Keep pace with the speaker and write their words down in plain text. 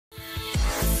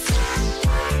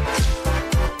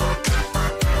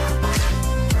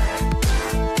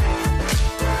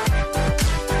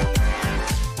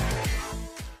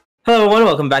Hello, everyone.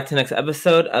 Welcome back to the next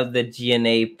episode of the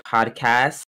G&A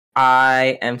podcast.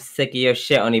 I am sick of your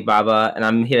shit, Onibaba, and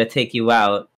I'm here to take you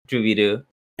out, Drooby-Doo.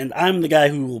 And I'm the guy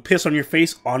who will piss on your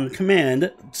face on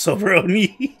command,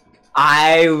 Soberoni.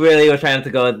 I really was trying to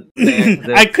go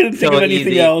there. I couldn't think of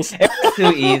anything else. It was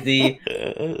too easy.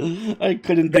 I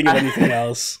couldn't think of anything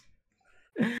else.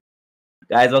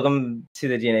 Guys, welcome to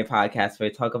the G&A podcast, where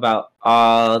we talk about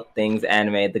all things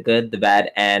anime, the good, the bad,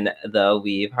 and the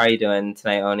weeb. How are you doing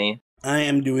tonight, Oni? I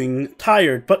am doing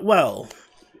tired, but well.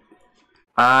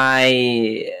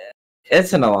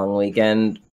 It's been a long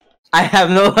weekend. I have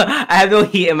no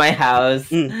heat in my house.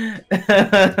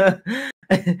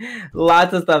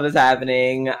 Lots of stuff is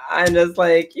happening. I'm just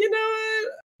like, you know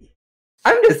what?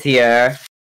 I'm just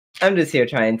here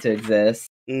trying to exist.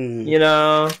 You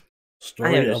know?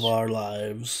 Story of our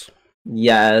lives.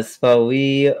 Yes, but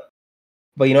you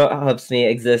know what helps me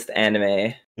exist?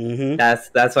 Anime. Mm-hmm.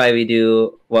 That's why we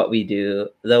do what we do,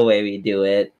 the way we do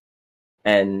it.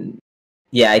 And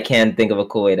yeah, I can't think of a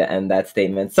cool way to end that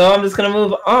statement. So I'm just gonna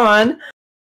move on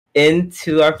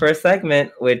into our first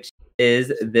segment, which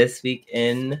is This Week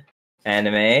in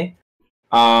Anime.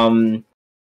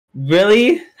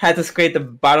 Really had to scrape the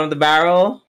bottom of the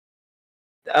barrel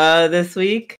this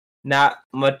week. Not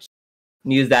much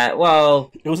news that,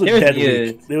 well, it was a dead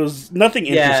week. There was nothing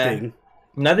interesting. Yeah,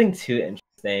 nothing too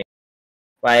interesting.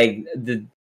 Like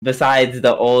besides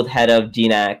the old head of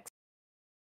G&AREVIEWS,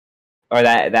 or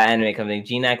that anime company,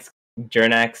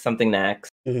 G&AREVIEWS, something Nax.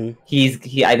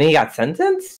 Mm-hmm. I think he got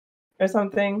sentenced or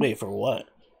something. Wait, for what?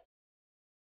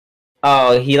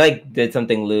 Oh, he did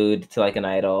something lewd to an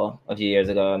idol a few years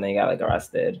ago, and then he got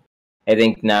arrested. I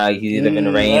think now he's either been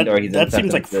arraigned or he's. That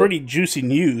seems like pretty juicy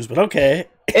news, but okay.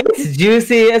 It's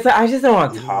juicy. I just don't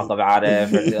want to talk about it.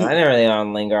 I didn't really want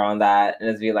to linger on that and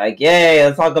just be like, "Yay,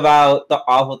 let's talk about the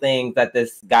awful things that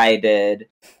this guy did."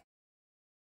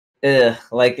 Ugh,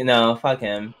 no, fuck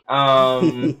him.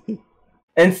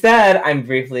 Instead, I'm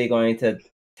briefly going to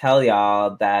tell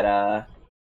y'all that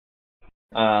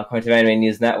according to Anime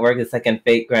News Network, the second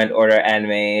Fate Grand Order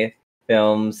anime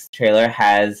film's trailer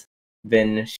has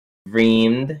been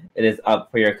streamed. It is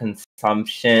up for your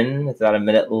consumption. It's about a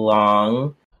minute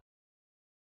long.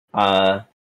 It's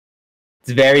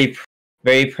very,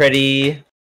 very pretty,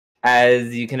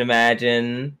 as you can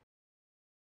imagine.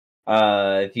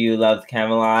 If you loved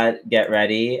Camelot, get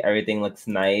ready. Everything looks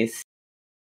nice,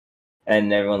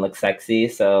 and everyone looks sexy.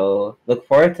 So look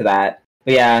forward to that.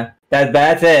 But yeah,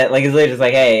 that's it. It's literally just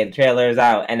hey, the trailer's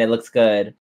out and it looks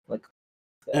good.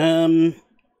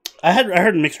 I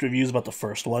heard mixed reviews about the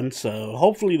first one, so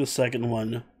hopefully the second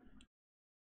one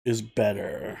is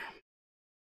better.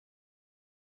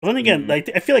 But then again, I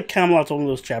feel like Camelot's one of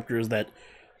those chapters that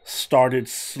started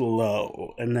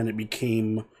slow and then it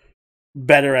became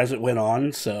better as it went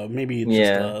on. So maybe it's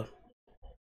just a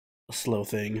slow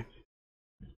thing.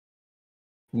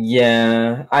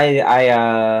 Yeah,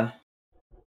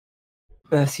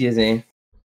 excuse me.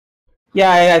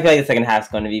 Yeah, I feel like the second half's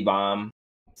going to be bomb.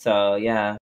 So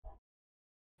yeah,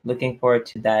 looking forward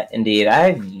to that. Indeed,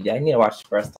 I need to watch the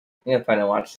first. I need to finally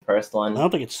watch the first one. I don't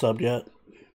think it's subbed yet.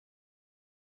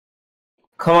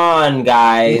 Come on,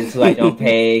 guys, who I don't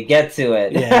pay, get to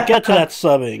it. Yeah, get to that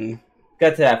subbing.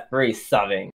 Get to that free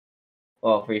subbing.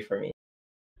 Well, free for me.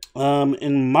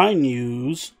 In my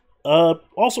news,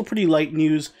 also pretty light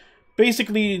news.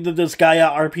 Basically, the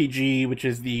Disgaea RPG, which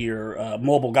is the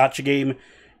mobile gacha game,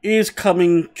 is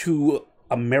coming to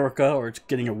America, or it's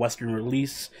getting a Western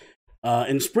release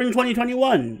in spring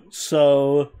 2021.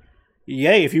 So,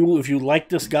 yay! If you like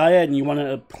Disgaea and you want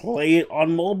to play it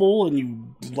on mobile and you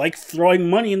like throwing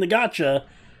money in the gacha,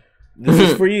 this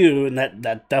is for you. And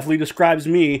that definitely describes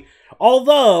me.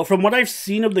 Although, from what I've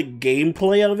seen of the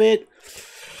gameplay of it,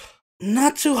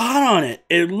 not too hot on it.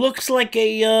 It looks like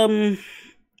a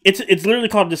it's literally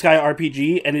called Disgaea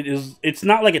RPG, and it's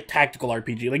not like a tactical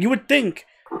RPG. Like you would think,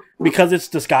 because it's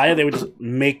Disgaea, they would just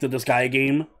make the Disgaea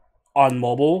game on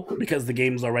mobile because the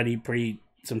game's already pretty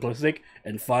simplistic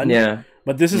and fun. Yeah.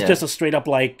 But this is just a straight up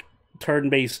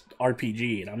turn-based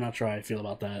RPG, and I'm not sure how I feel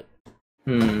about that.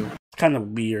 It's kind of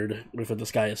weird with a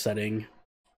Disgaea setting.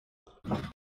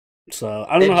 So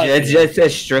I don't know how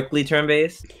it's strictly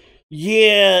turn-based.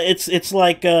 Yeah, it's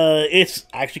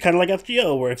actually kind of like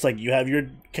FGO, where it's you have your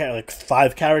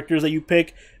 5 characters that you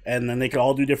pick, and then they can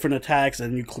all do different attacks,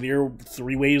 and you clear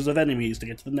 3 waves of enemies to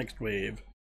get to the next wave.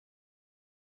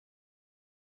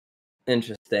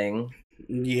 Interesting.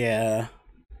 Yeah,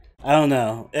 I don't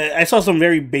know. I saw some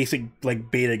very basic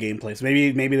beta gameplays.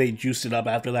 Maybe they juiced it up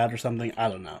after that or something. I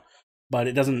don't know, but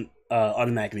it doesn't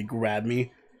automatically grab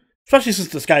me. Especially since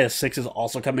Disgaea 6 is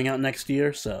also coming out next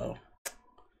year, so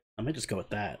I might just go with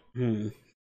that.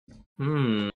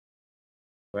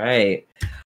 Right.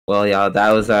 Well, y'all,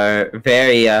 that was our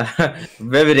very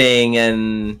riveting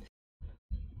and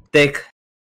thick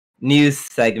news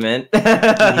segment.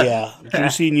 Yeah,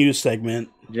 juicy news segment.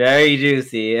 Very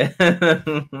juicy.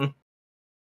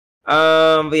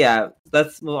 But yeah,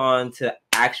 let's move on to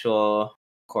actual, of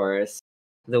course,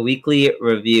 the weekly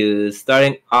reviews.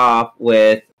 Starting off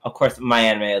with, of course, my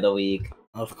anime of the week.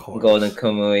 Of course. Golden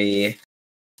Kamui,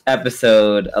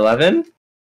 episode 11.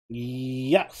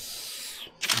 Yes,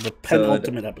 the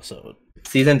penultimate episode.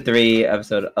 Season 3,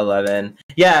 episode 11.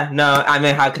 Yeah, no, I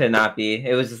mean, how could it not be?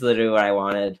 It was just literally what I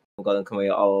wanted from Golden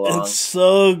Kamui all along. It's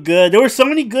so good. There were so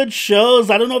many good shows.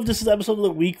 I don't know if this is episode of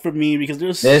the week for me because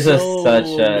there's so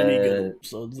many good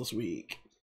episodes this week.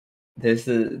 This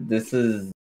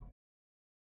is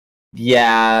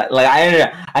yeah, like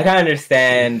I kind of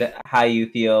understand how you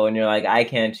feel when you're like, I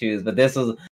can't choose, but this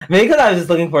was maybe because I was just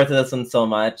looking forward to this one so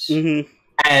much,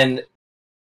 and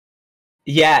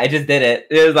yeah, I just did it.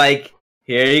 It was like,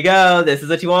 here you go, this is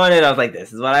what you wanted. I was like,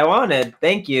 this is what I wanted.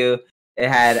 Thank you. It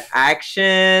had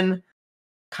action,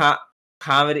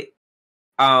 comedy.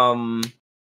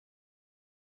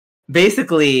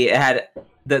 Basically, it had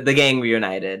the gang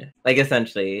reunited, like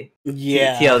essentially.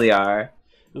 Yeah. TLDR.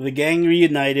 The gang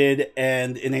reunited,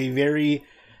 and in a very,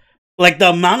 like,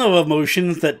 the amount of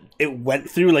emotions that it went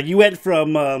through. Like, you went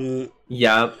from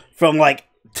from like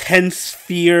tense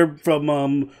fear from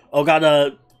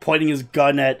Ogata pointing his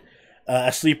gun at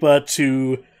Asleepa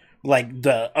to like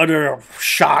the utter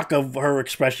shock of her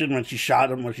expression when she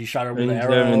shot him with the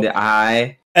arrow in the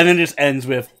eye, and then just ends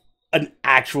with an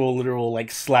actual literal like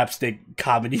slapstick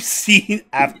comedy scene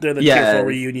after the tearful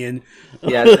reunion.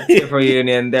 Yeah, the tearful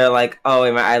reunion. They're like, "Oh,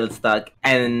 wait, my eyelid's stuck,"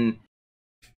 and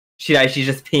she's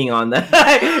just peeing on them.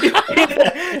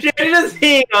 She's just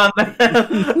peeing on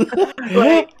them.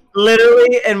 Like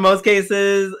literally, in most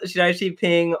cases, she's actually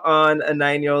peeing on a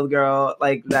 9-year-old girl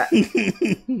like that.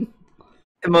 In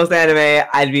most anime,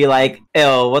 I'd be like,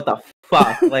 "Ew, what the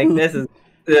fuck? Like this is."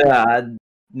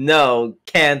 No,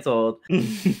 canceled.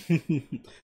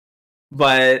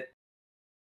 But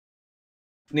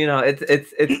you know,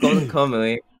 it's Golden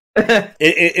Kamui.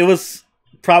 It was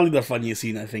probably the funniest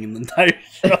scene I think in the entire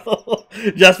show,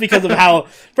 just because of how.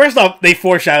 First off, they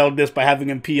foreshadowed this by having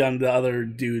him pee on the other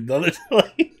dude. Like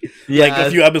a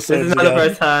few episodes. This is not the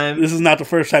first time. This is not the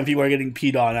first time people are getting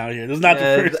peed on out here. This is not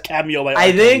the first cameo.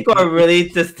 I think what really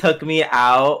just took me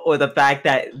out was the fact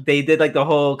that they did like the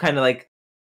whole kind of like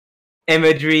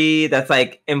imagery that's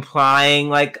like implying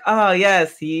like, oh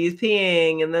yes, he's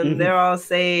peeing, and then they're all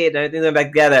saved, and everything's back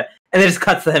together, and it just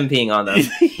cuts to him peeing on them.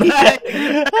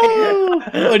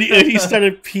 And he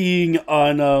started peeing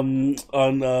on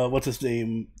what's his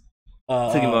name,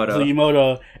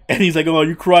 Sugimoto, and he's like, "Oh,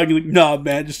 you crying?" He's like, "Nah,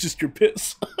 man, it's just your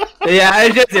piss." Yeah,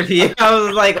 it's just your pee. I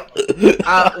was like,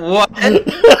 what?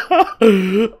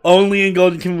 Only in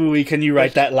Golden Kamui can you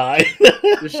write that line.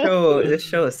 This show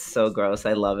is so gross.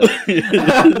 I love it.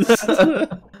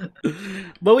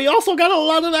 But we also got a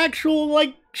lot of actual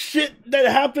like shit that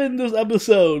happened this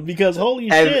episode because holy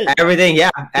shit, everything,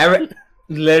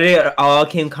 literally all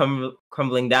came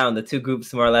crumbling down. The two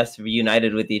groups more or less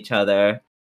reunited with each other,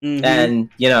 and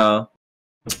you know,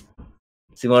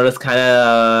 Sugimoto's kind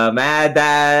of mad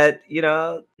that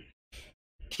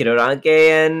Kiroranke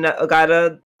and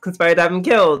Ogata conspired to have him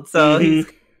killed. So he's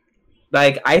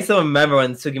like, I still remember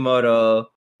when Sugimoto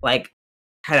like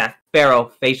had that feral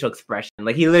facial expression.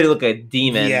 Like he literally looked like a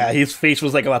demon. Yeah, his face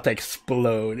was like about to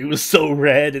explode. It was so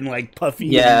red and like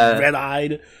puffy and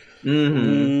red-eyed.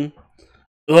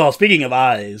 Well, speaking of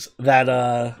eyes, that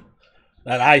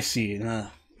eye scene.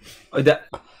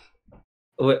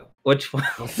 Which one?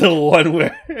 The one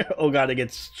where Ogata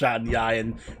gets shot in the eye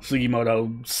and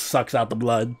Sugimoto sucks out the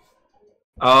blood.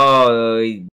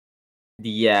 Oh,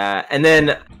 yeah. And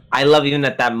then I love even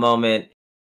at that moment,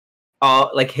 all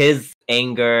like his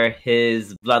anger,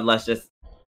 his bloodlust,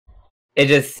 it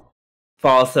just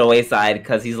falls to the wayside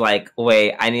because he's like,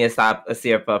 wait, I need to stop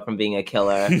Asirpa from being a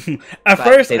killer. At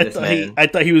first, I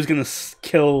thought he was gonna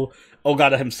kill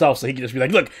Ogata himself, so he could just be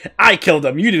like, "Look, I killed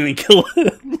him. You didn't kill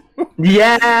him."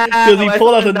 Yeah, because he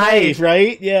pulled out the knife,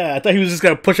 right? Yeah, I thought he was just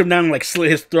gonna push him down and like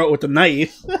slit his throat with the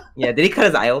knife. Yeah, did he cut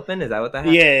his eye open? Is that what that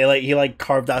happened? Yeah, like he like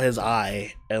carved out his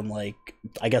eye and like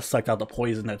I guess sucked out the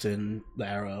poison that's in the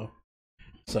arrow.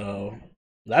 So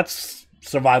that's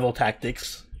survival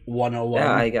tactics 101.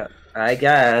 Yeah, I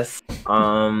guess.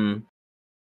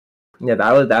 Yeah,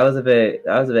 that was a bit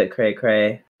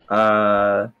cray.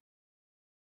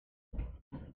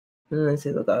 Let's see,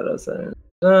 Logato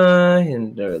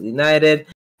and they're united.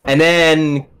 And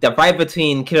then the fight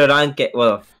between Kiroranke,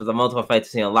 well, the multiple fights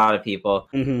between a lot of people.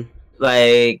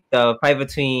 Like the fight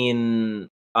between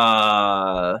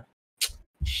what's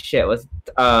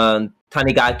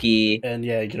Tanigaki and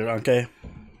Kiroranke.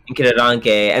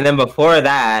 And then before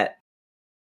that,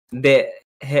 the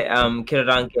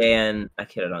Kiroranke and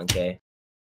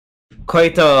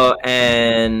Koito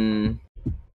and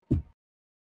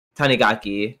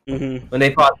Tanigaki when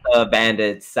they fought the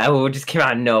bandits, that just came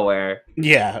out of nowhere.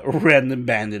 Yeah, random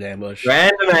bandit ambush.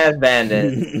 Random ass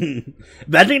bandits.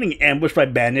 Imagine getting ambushed by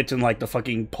bandits in like the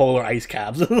fucking polar ice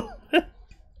caps.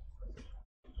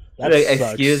 Like,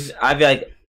 excuse, I'd be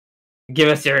like, give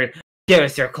us your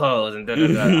clothes and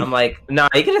I'm like, nah,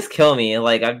 you can just kill me.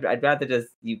 Like I'd rather just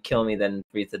you kill me than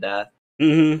freeze to death.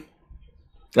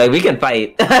 Like we can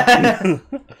fight.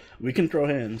 We can throw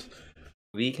hands.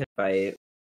 We can fight.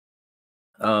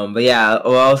 But yeah,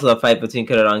 also the fight between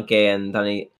Kiroranke and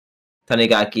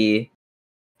Tanigaki.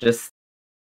 Just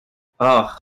so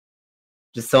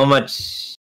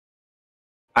much.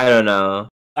 I don't know.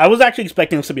 I was actually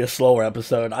expecting this to be a slower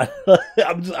episode. I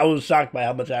was shocked by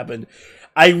how much happened.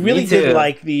 I really did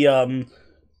like the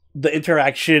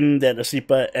interaction that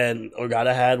Asipa and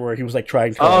Ogata had, where he was like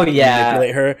trying to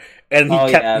manipulate her, and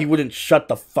he wouldn't shut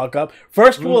the fuck up.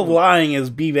 First rule of lying is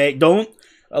be vague. Don't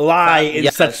lie in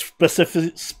such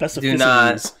specificities. Do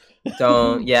not.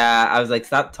 Don't. Yeah, I was like,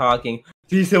 stop talking.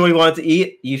 He said what he wanted to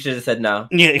eat. You should have said no.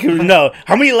 Yeah, no.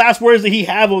 How many last words did he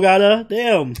have, Ogata?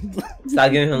 Damn.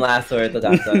 Stop giving him last words,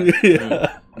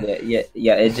 Ogata.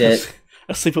 Yeah, idiot.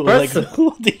 First of all,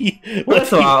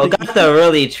 Ogata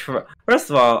really. First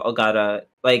of all, Ogata,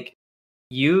 like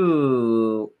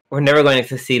you were never going to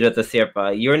succeed with the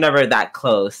Sirpa. You were never that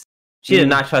close. She did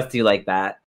not trust you like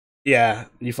that. Yeah,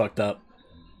 you fucked up.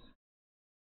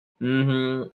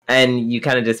 And you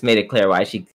kind of just made it clear why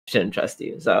she shouldn't trust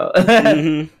you. So,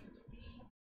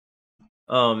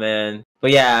 oh man,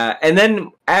 but yeah. And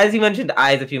then, as you mentioned,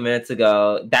 eyes a few minutes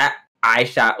ago, that eye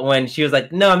shot when she was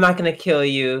like, "No, I'm not gonna kill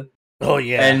you." Oh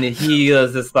yeah, and he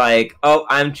was just like, "Oh,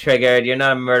 I'm triggered. You're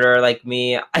not a murderer like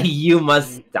me. You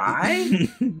must die."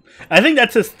 I think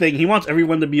that's his thing. He wants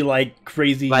everyone to be like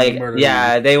crazy, like murderer.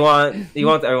 Yeah, he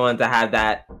wants everyone to have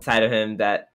that side of him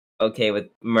that okay with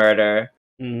murder.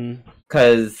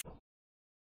 Because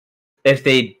if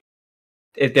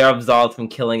they're absolved from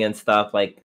killing and stuff,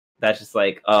 like that's just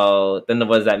like, oh, then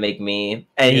what does that make me?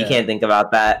 And he can't think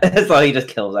about that, so he just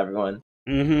kills everyone.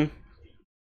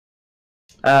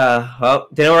 Well,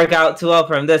 didn't work out too well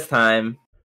for him this time.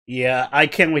 Yeah, I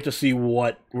can't wait to see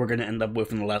what we're gonna end up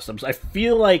with in the last episode. I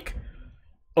feel like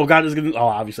Ogata's gonna. Oh,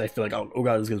 obviously, I feel like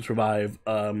Ogata's gonna survive.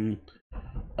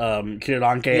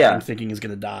 Kiroranke, I'm thinking is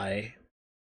gonna die.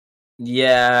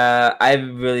 Yeah, I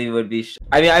really would be.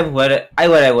 I mean, I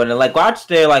wouldn't like watch.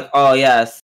 They're like, oh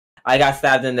yes, I got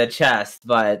stabbed in the chest,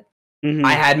 but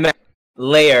I had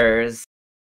layers.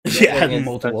 Yeah, I had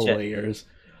multiple layers.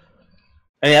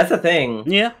 I mean, that's the thing.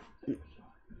 Yeah,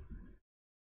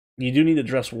 you do need to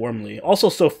dress warmly. Also,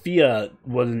 Sophia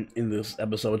wasn't in this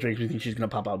episode, which makes me think she's gonna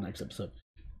pop out next episode.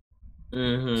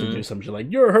 So do some shit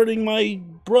like, "You're hurting my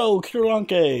bro,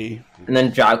 Kiroranke," and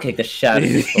then dropkick the chef.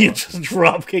 You just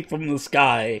dropkick from the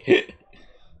sky.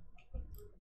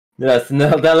 Yes,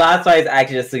 no, the last fight is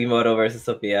actually just Sugimoto versus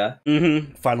Sophia.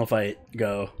 Final fight,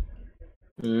 go.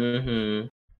 I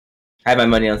had my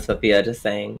money on Sophia, just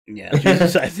saying. Yeah,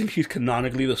 I think she's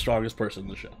canonically the strongest person in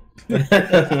the show.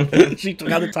 She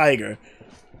took out the tiger.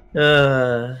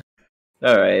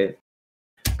 Alright.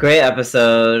 Great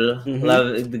episode.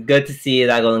 Good to see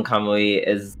that Golden Kamui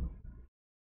is.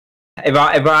 It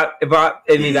brought me back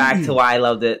to why I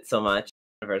loved it so much in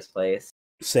the first place.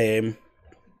 Same.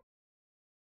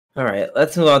 All right,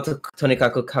 let's move on to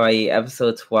Tonikaku Kawaii,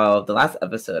 episode 12, the last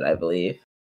episode, I believe.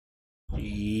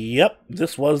 Yep,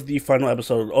 this was the final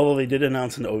episode, although they did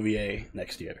announce an OVA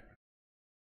next year.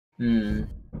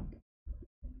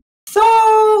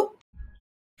 So,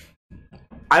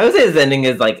 I would say his ending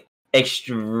is like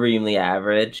extremely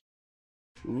average.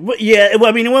 But yeah,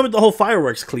 I mean, it went with the whole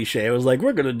fireworks cliche. It was like,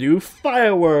 we're gonna do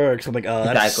fireworks. I'm like, oh,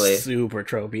 that's super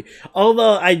tropey.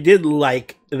 Although I did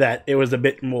like that it was a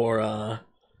bit more,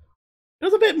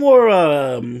 what's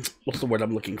the word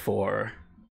I'm looking for?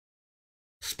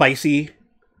 Spicy.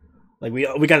 Like we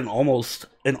got an almost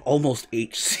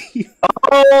HC.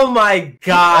 Oh my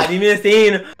god! You mean the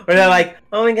scene where they're like,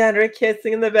 "Oh my god, we're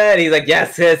kissing in the bed." He's like,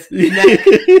 "Yes, yes."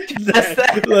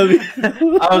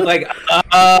 I was like,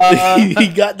 He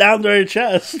got down to her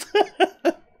chest.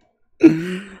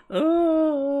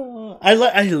 I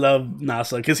love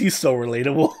Nasa because he's so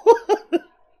relatable.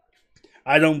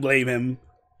 I don't blame him.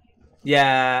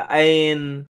 Yeah, I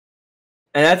mean,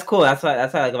 And that's cool. That's what I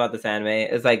like about this anime.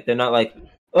 It's like they're not like,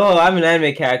 oh, I'm an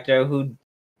anime character who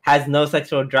has no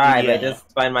sexual drive. Yeah. I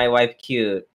just find my wife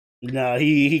cute. No,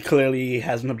 he clearly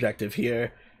has an objective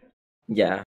here.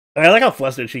 Yeah. I like how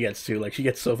flustered she gets too. Like she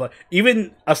gets so fun.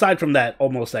 Even aside from that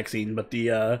almost sex scene, but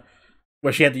the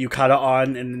where she had the yukata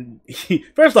on, and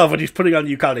first off when he's putting on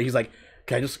the yukata, he's like,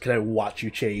 "Can I watch you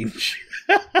change?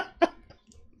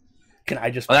 Can I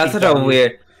just?" Well, that's such a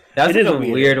weird. That's such a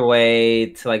weird way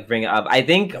to like bring it up. I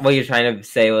think what you're trying to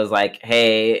say was like,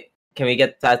 hey, can we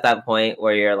get to that point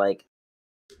where you're like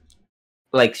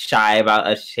shy about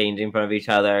us changing in front of each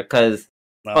other? Because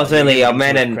ultimately, a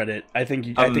man and credit. I think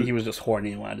he was just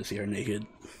horny and wanted to see her naked.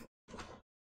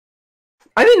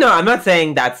 I mean, no, I'm not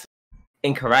saying that's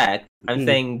incorrect. I'm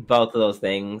saying both of those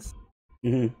things.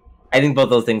 Mm-hmm. I think both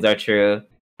those things are true.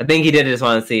 I think he did just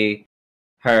want to see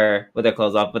her with her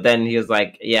clothes off, but then he was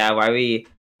like, "Yeah, why are we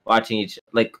watching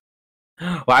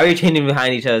why are we changing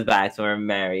behind each other's backs when we're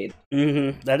married?"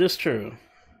 Mm-hmm. That is true.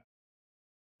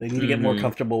 They need to get more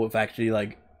comfortable with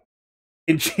actually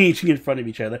in changing in front of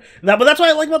each other. But that's what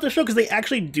I like about the show, because they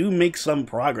actually do make some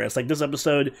progress. Like this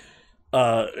episode,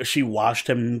 she washed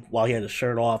him while he had his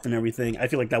shirt off and everything. I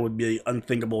feel like that would be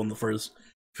unthinkable in the first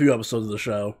few episodes of the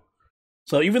show.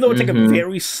 So even though it's like a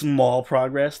very small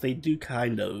progress, they do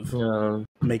kind of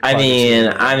make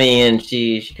progress. I mean,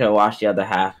 she could have washed the other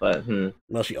half, but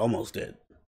well, she almost did.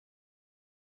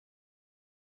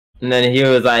 And then he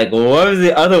was like, well, "What was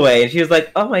the other way?" And she was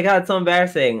like, "Oh my god, it's so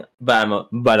embarrassing." But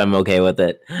I'm okay with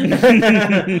it.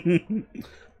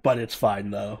 But it's fine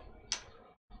though.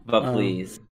 But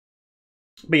please.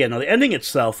 But yeah, no, the ending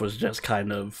itself was just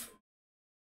kind of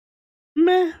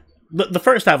meh. The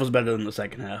first half was better than the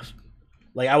second half.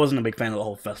 Like I wasn't a big fan of the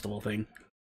whole festival thing.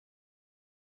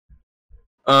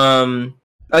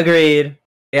 Agreed.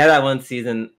 Yeah, that one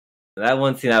scene that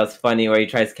was funny where he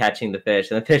tries catching the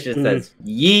fish and the fish just says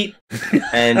yeet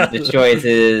and destroys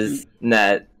his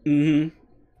net.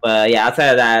 But yeah, outside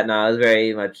of that, no, it was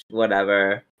very much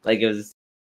whatever. Like it was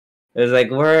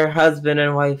like we're husband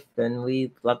and wife and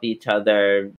we love each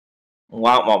other.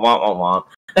 Womp womp womp womp.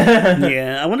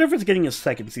 Yeah, I wonder if it's getting a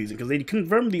second season, because they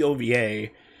confirmed the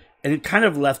OVA and it kind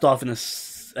of left off in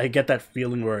I get that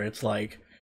feeling where it's like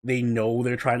they know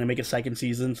they're trying to make a second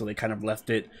season, so they kind of left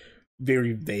it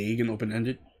very vague and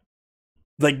open-ended.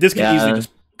 Like this could easily just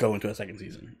go into a second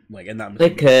season, and not.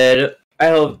 It could. I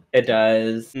hope it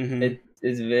does. It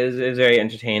is very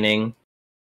entertaining.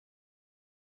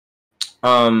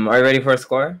 Are you ready for a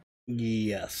score?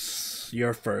 Yes,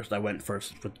 you're first. I went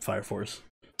first with Fire Force.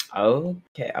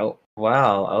 Okay. Oh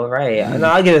wow. All right. No,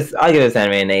 I'll give this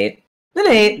anime an 8. An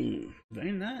 8.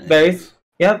 Very nice.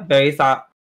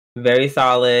 Very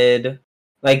solid.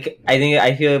 Like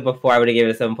I feel like before I would have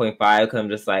given it a 7.5 because I'm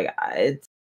just like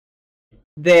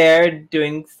they're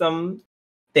doing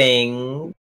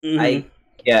something, I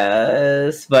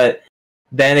guess, but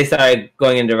then they started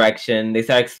going in direction. They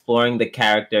started exploring the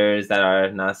characters that are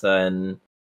Nasa and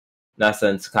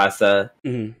Tsukasa,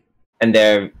 and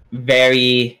they're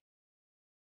very.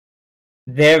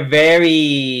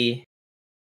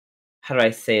 How do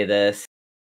I say this?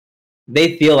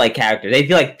 They feel like characters. They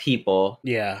feel like people.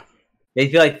 Yeah. They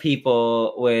feel like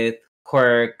people with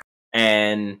quirks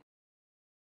and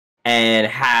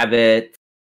habits.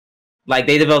 Like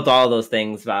they developed all those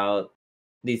things about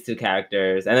these two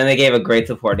characters, and then they gave a great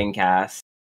supporting cast.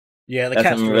 Yeah, the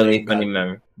cast really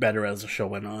funny better as the show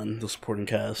went on. The supporting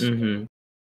cast. I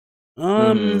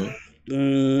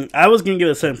was gonna give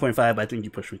it a 7.5, but I think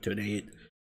you pushed me to an 8.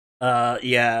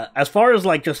 Yeah. As far as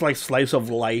just slice of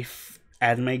life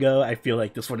anime go, I feel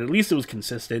like this one, at least it was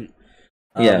consistent.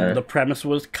 The premise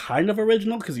was kind of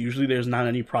original, because usually there's not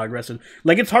any progress, and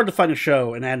it's hard to find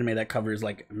an anime that covers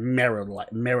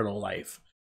marital life.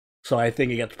 So I think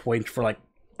it gets points for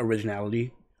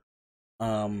originality.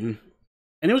 And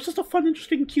it was just a fun,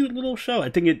 interesting, cute little show. I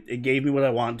think it gave me what I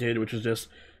wanted, which was just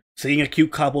seeing a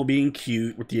cute couple being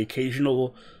cute with the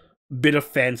occasional bit of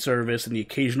fan service and the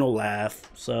occasional laugh.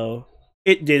 So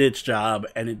it did its job,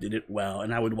 and it did it well,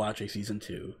 and I would watch a season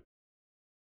 2.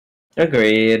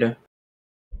 Agreed.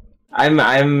 I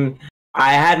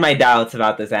had my doubts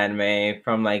about this anime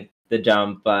from the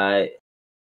jump, but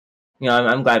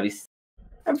I'm glad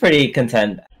I'm pretty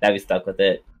content that we stuck with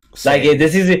it. Same.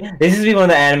 This is one of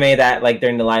the anime that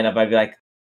during the lineup I'd be like,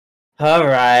 all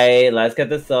right, let's get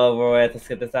this over with. Let's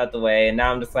get this out the way. And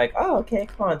now I'm just like, oh, okay,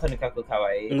 come on, Tonikaku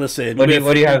Kawaii. Listen, what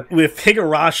do you have? With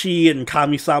Higurashi and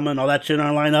Kami-sama and all that shit in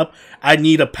our lineup, I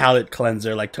need a palate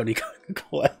cleanser like Tonikaku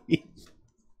Kawaii.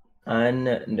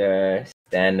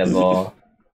 Understandable.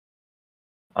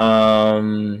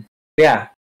 Yeah,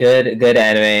 good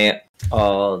anime.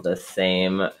 all the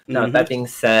same. Now, that being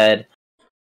said,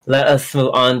 let us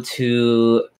move on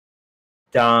to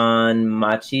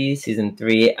DanMachi Season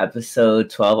 3, Episode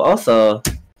 12. Also,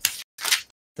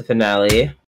 the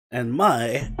finale. And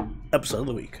my episode of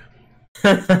the week.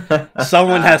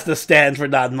 Someone has to stand for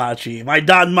DanMachi. My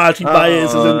DanMachi bias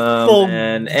is in full.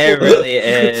 Man, it really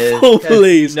is. Full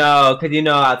place. No, because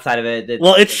outside of it.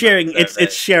 Well, it's sharing.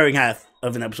 It's sharing half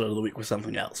of an episode of the week with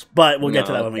something else. But we'll get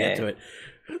to that when we get to it.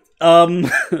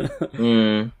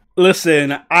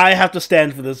 Listen, I have to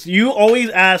stand for this. You always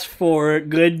ask for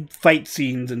good fight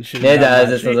scenes and shit. It does.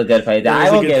 This was a good fight. I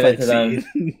will give it to them.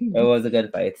 It was a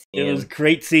good fight scene. It was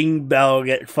great seeing Bell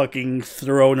get fucking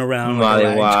thrown around.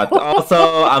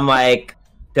 Also, I'm like,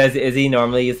 is he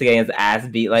normally used to getting his ass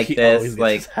beat like this?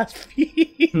 Like,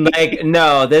 like,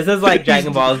 no, this is like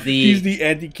Dragon Ball Z. He's the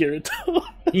anti-Kirito.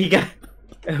 He got.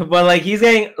 But like he's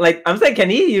getting like I'm saying,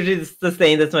 can he usually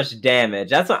sustain this much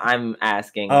damage? That's what I'm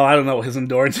asking. Oh, I don't know what his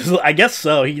endurance is. I guess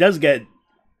so. He does get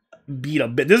beat a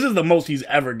bit. This is the most he's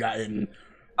ever gotten.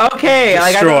 Okay,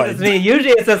 like I know what this means.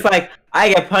 Usually it's just like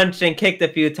I get punched and kicked a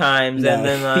few times, and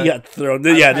then he got thrown.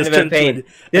 Yeah, this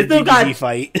dude got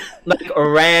fight. Like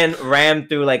ran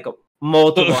through like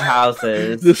multiple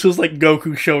houses. This was like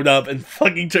Goku showed up and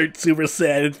fucking turned Super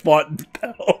Saiyan and fought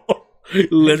Bell.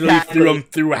 Literally threw him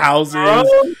through houses,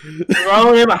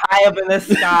 thrown him high up in the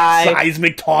sky,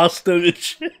 seismic tossed him and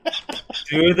shit.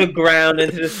 Through the ground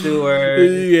into the sewer.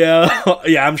 Yeah,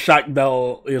 I'm shocked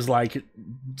Bell is like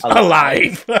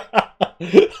alive.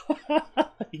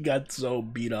 He got so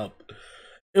beat up.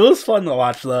 It was fun to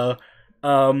watch though.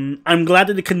 I'm glad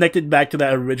that it connected back to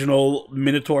that original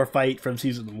Minotaur fight from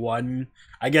season 1.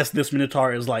 I guess this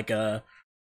Minotaur is like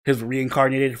his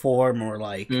reincarnated form, or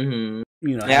like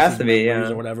it has to be,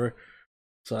 or whatever.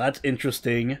 So that's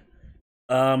interesting.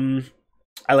 I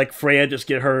like Freya just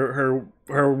get her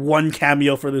one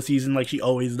cameo for the season, like she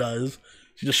always does.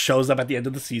 She just shows up at the end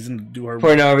of the season to do her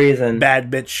for no reason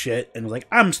bad bitch shit, and was like,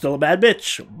 "I'm still a bad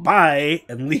bitch, bye,"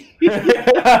 and leave.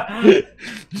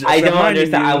 I don't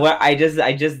understand. I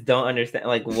just don't understand.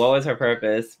 Like, what was her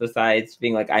purpose besides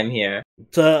being like, "I'm here"?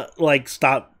 To like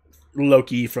stop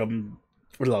Hermes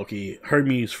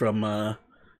from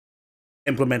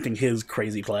implementing his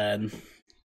crazy plan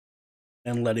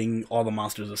and letting all the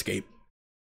monsters escape.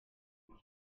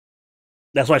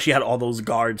 That's why she had all those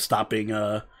guards stopping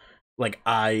like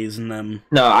eyes and them.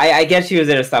 No, I guess she was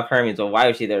there to stop Hermes, but why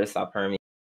was she there to stop Hermes?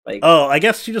 Like, oh, I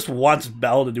guess she just wants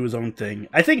Bell to do his own thing.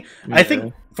 I think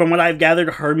from what I've gathered,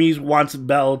 Hermes wants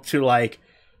Bell to like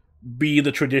be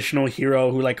the traditional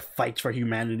hero who like fights for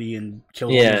humanity and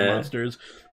kills these monsters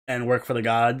and work for the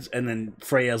gods, and then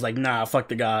Freya's like, nah, fuck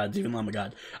the gods, even though I'm a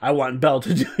god. I want Bell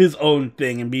to do his own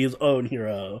thing and be his own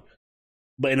hero.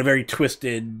 But in a very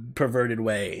twisted, perverted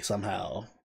way, somehow.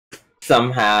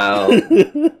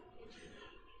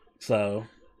 So,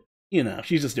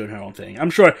 she's just doing her own thing.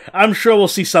 I'm sure we'll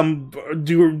see some her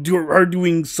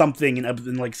doing something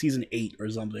in like season 8 or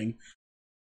something.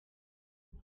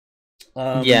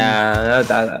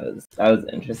 That was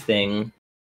interesting.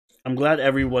 I'm glad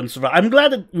everyone survived. I'm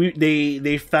glad that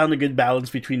they found a good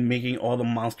balance between making all the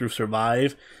monsters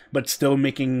survive, but still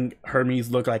making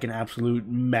Hermes look like an absolute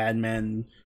madman,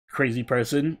 crazy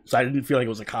person. So I didn't feel like it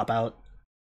was a cop-out.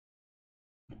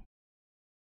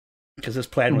 Because his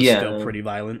plan was still pretty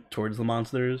violent towards the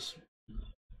monsters.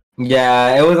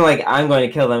 Yeah, it wasn't like, I'm going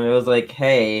to kill them. It was like,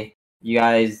 hey, you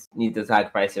guys need to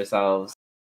sacrifice yourselves.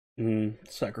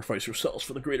 Sacrifice yourselves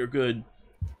for the greater good.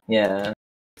 Yeah.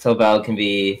 So Bell can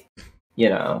be,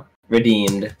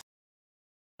 redeemed.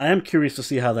 I am curious to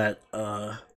see how that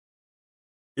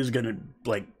is gonna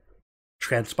like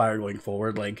transpire going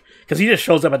forward. Like, because he just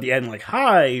shows up at the end, like,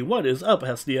 "Hi, what is up,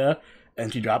 Hestia?"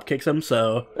 and she drop kicks him.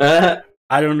 So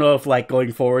I don't know if like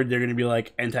going forward they're gonna be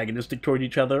like antagonistic toward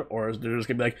each other, or they're just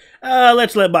gonna be like,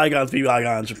 let's let bygones be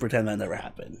bygones and pretend that never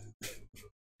happened.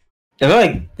 I feel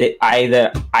like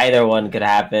either one could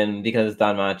happen because it's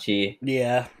DanMachi.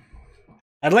 Yeah.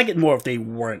 I'd like it more if they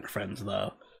weren't friends,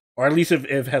 though. Or at least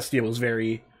if Hestia was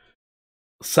very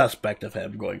suspect of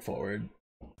him going forward.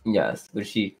 Yes, which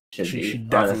she should be. She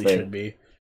definitely should be.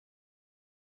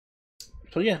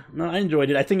 So yeah, no, I enjoyed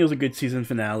it. I think it was a good season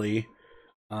finale.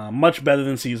 Much better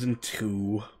than season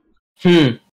 2.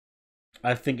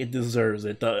 I think it deserves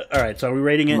it. Alright, so are we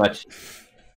rating it? Much.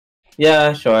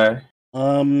 Yeah, sure.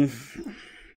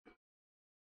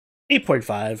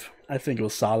 8.5. I think it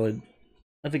was solid.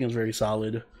 I think it was very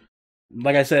solid.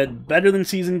 Like I said, better than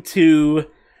season 2.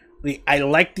 I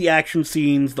liked the action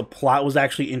scenes. The plot was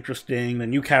actually interesting. The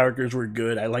new characters were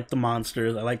good. I liked the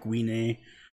monsters. I like Weenie.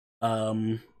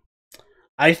 I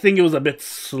I think it was a bit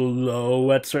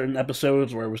slow at certain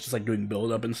episodes where it was just like doing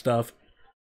build up and stuff.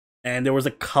 And there was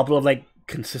a couple of like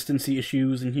consistency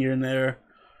issues in here and there.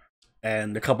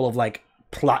 And a couple of like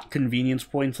plot convenience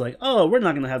points like, oh, we're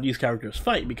not going to have these characters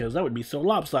fight because that would be so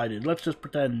lopsided. Let's just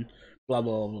pretend blah,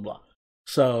 blah, blah, blah.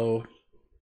 So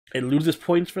it loses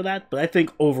points for that, but I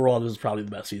think overall this is probably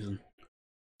the best season.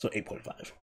 So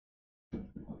 8.5.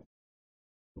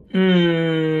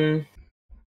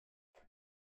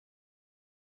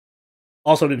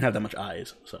 Also didn't have that much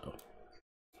eyes, so.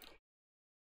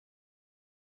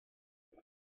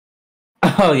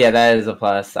 Oh yeah, that is a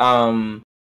plus. I'm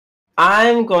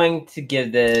going to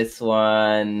give this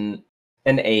one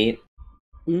an 8.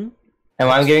 Mm-hmm. And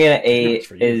why I'm giving it an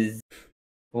 8 is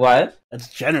what?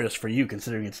 That's generous for you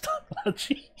considering it's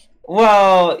DanMachi.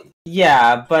 Well,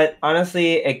 yeah, but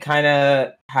honestly, it kind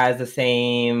of has the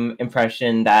same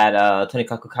impression that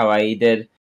Tonikaku Kawaii did.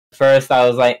 First, I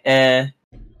was like, eh.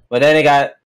 But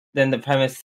then the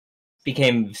premise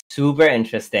became super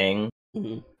interesting.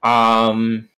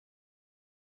 Mm-hmm.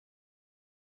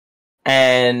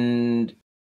 And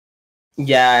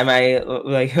yeah, am I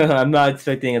like I'm not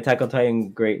expecting Attack on Titan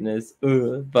greatness,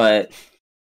 but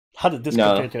how did this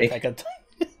compare to Attack on Titan?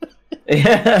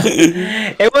 Yeah,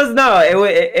 it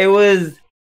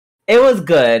was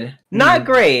good, not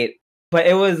great, but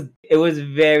it was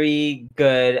very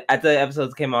good. As the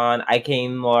episodes came on, I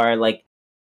came more like,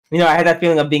 I had that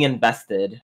feeling of being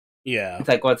invested. Yeah, it's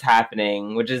like what's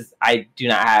happening, which is I do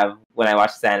not have when I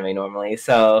watch this anime normally.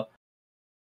 So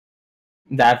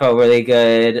that felt really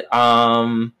good.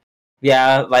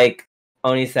 Yeah, like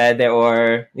Oni said, there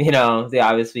were the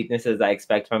obvious weaknesses I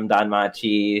expect from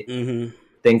DanMachi. Mm-hmm.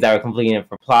 Things that were completed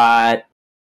for plot.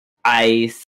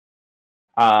 Ice,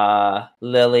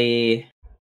 Lily.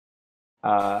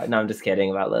 No, I'm just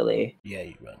kidding about Lily. Yeah,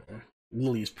 you got her.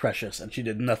 Lily's precious, and she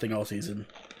did nothing all season.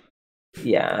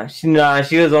 Yeah, she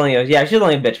was only a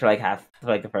bitch for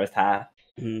like the first half.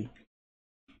 Mm-hmm.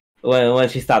 When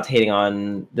she stopped hating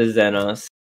on the Xenos.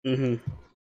 Mm-hmm.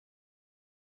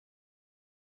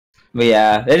 But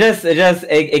yeah,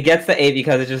 it gets the 8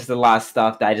 because it's just a lot of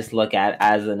stuff that I just look at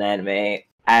as an anime.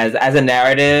 As a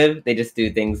narrative, they just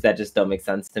do things that just don't make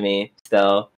sense to me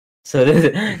still. So to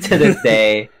this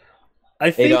day,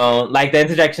 they don't like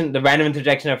the random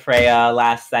interjection of Freya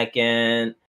last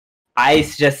second.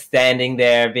 Ice just standing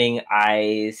there being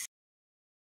Ice.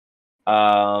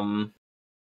 I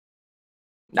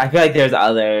feel like there's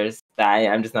others that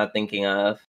I'm just not thinking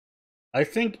of. I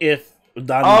think if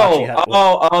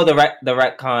DanMachi the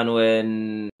retcon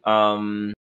when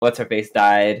what's her face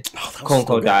died.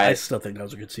 Konko died. I still think that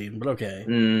was a good scene, but okay.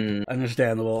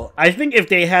 Understandable. I think if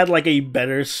they had like a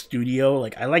better studio,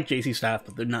 like I like JC Staff,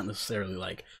 but they're not necessarily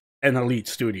like an elite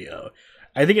studio.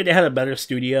 I think if they had a better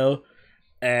studio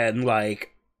and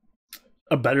like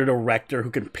a better director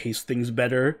who can pace things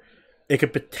better, it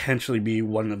could potentially be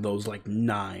one of those like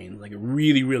 9, like a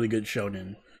really, really good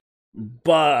shonen.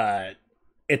 But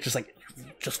it just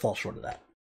falls short of that.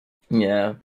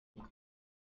 Yeah.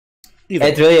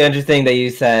 It's really interesting that you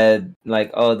said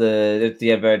like, oh, if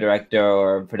you have a director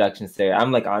or production studio.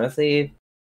 I'm like, honestly,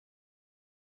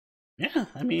 yeah.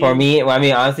 I mean,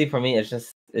 honestly, for me, it's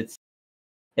just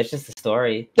a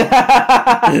story. But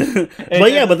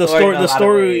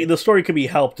the story could be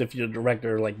helped if your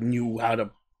director like knew how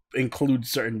to include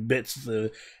certain bits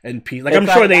and pieces. Like I'm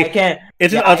sure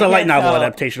it's a light novel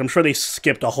adaptation. I'm sure they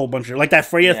skipped a whole bunch of like that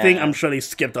Freya thing. I'm sure they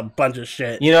skipped a bunch of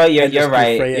shit. You're right.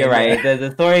 You're right.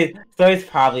 The story's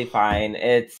probably fine.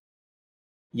 It's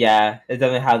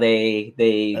definitely how they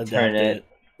turn it.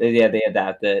 They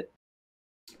adapt it.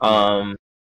 So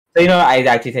I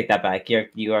actually take that back.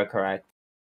 You are correct.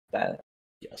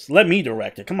 Yes, let me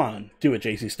direct it. Come on, do it,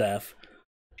 JC Staff.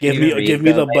 Give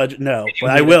me the budget. No, but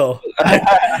I will.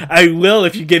 I will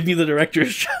if you give me the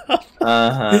director's job.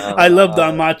 I love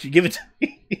DanMachi. Give it to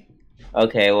me.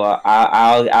 Okay, well,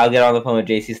 I'll get on the phone with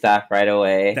JC Staff right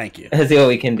away. Thank you. Let's see what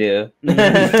we can do.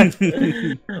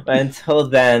 But until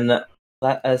then,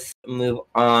 let us move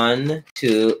on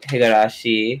to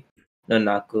Higurashi no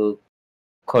Naku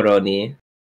Koroni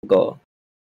Go.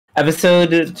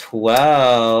 Episode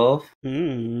 12.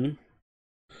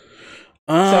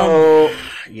 So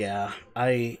yeah,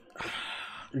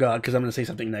 God, because I'm gonna say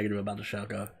something negative about the show.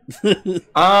 Go.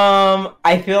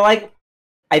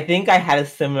 I think I had a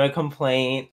similar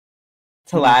complaint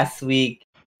to last week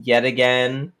yet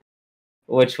again,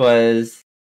 which was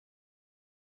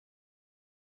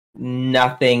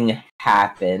nothing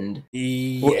happened.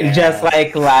 Yeah. Just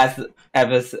like last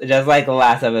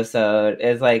episode,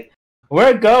 it's like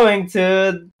we're going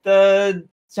to the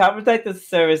Child Protective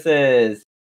Services.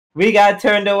 We got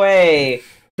turned away.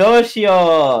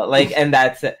 Doshio. Like, and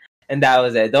that's it. And that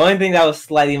was it. The only thing that was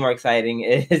slightly more exciting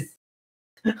is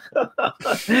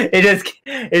it's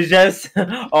just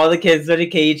all the kids, especially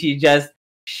Keiichi, just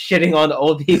shitting on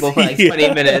old people for like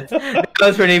 20 minutes. That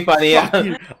was pretty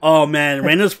funny. Oh man,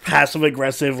 Reina's passive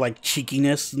aggressive like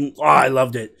cheekiness. Oh, I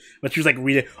loved it. But she was like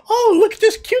reading, oh, look at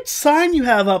this cute sign you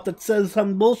have up that says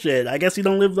some bullshit. I guess you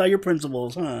don't live by your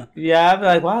principles, huh? Yeah, I'd be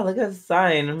like, wow, look at the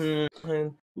sign.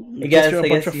 I guess you're a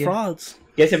bunch of frauds.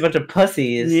 Guess you're a bunch of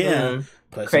pussies. Yeah.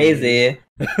 Crazy.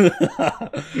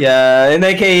 Yeah, and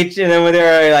then Keiichi, and then when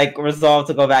they're like resolved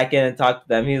to go back in and talk to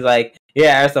them, he's like,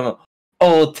 yeah, there's some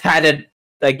old tatted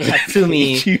like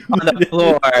Tatsumi on the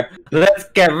floor. Let's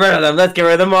get rid of them. Let's get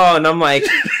rid of them all. And I'm like,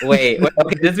 wait,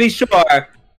 okay, just be sure.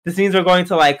 This means we're going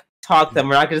to like talk to them.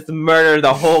 We're not going to just murder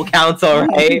the whole council,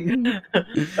 right?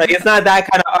 Like, it's not that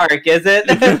kind of arc, is it?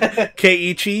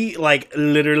 Keiichi like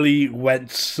literally went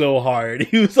so hard.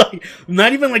 He was like,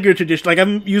 not even like your traditional. Like,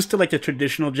 I'm used to like the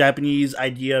traditional Japanese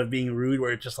idea of being rude,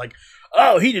 where it's just like,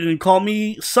 oh, he didn't call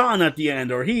me san at the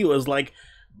end, or he was like,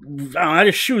 I don't know, I had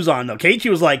his shoes on. No, Keiichi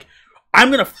was like, I'm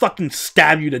gonna fucking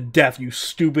stab you to death, you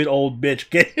stupid old bitch.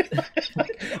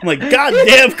 I'm like, God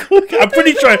damn, I'm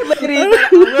pretty sure. He literally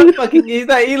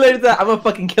said, I'm gonna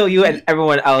fucking kill you and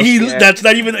everyone else. That's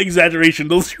not even an exaggeration.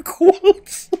 Those are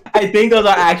quotes. I think those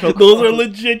are actual quotes. Those are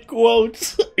legit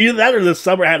quotes. Either that or the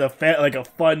summer had a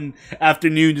fun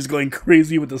afternoon just going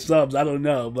crazy with the subs. I don't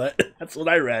know, but that's what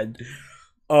I read.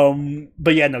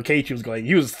 But yeah, no, Keiichi was going,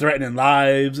 he was threatening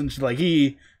lives and like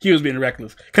he was being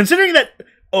reckless. Considering that,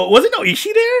 oh, wasn't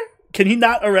Oishi there? Can he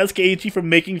not arrest Keiichi for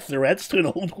making threats to an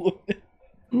old woman?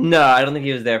 No, I don't think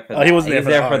he was there for that. He wasn't there. He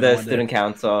was there for the student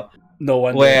council. No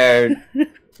wonder. Where,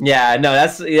 yeah, no,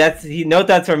 that's no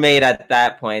threats were made at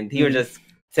that point. He was just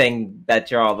saying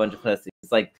that you're all a bunch of pussies.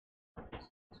 It's like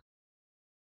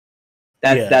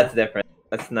that's different.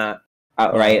 That's not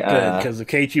outright. Because if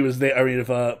Keiichi was there, I mean, if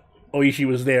Oishi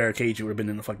was there, Keiichi would have been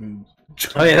in the fucking.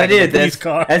 Oh yeah, I did this.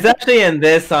 Car. Especially in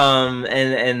this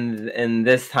in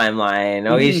this timeline,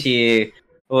 Oishi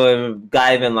would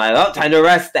dive in like, oh, time to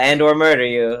arrest and/or murder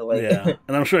you. Like, yeah,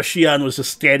 and I'm sure Shion was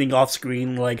just standing off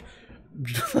screen, like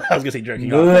I was gonna say jerking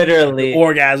literally off,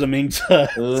 orgasming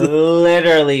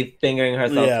literally fingering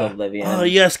herself to oblivion. Oh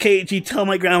yes, Keiichi, tell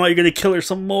my grandma you're gonna kill her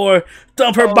some more.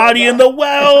 Dump her body in the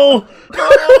well.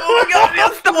 Oh my god,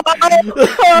 yes, the well.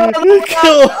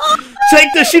 Take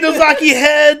the Shinozaki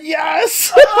head,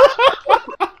 yes.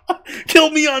 Kill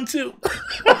me on too.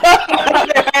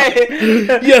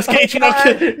 Yes, Keiichi,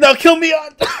 now kill me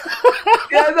on.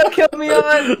 Yeah, now kill me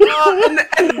on.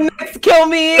 And next kill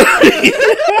me. Yeah,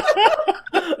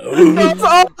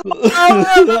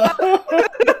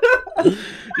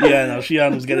 no,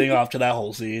 Shion was getting off to that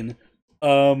whole scene.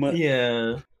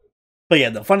 Yeah. But yeah,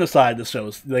 the fun aside, the show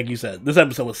was, like you said, this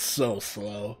episode was so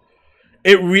slow.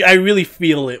 I really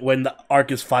feel it when the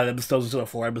arc is 5 episodes instead of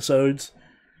 4 episodes.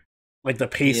 Like, the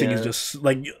pacing is just,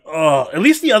 like, at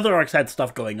least the other arcs had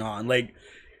stuff going on. Like,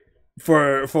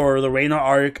 for the Reina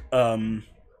arc, even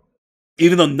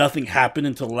though nothing happened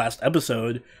until the last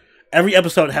episode, every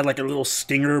episode had, like, a little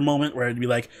stinger moment where it'd be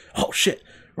like, oh, shit,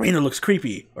 Reina looks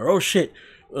creepy. Or, oh, shit,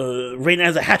 Reina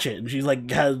has a hatchet. And she's, like,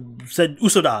 said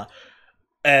Usoda.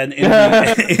 And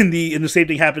in the same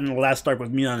thing happened in the last arc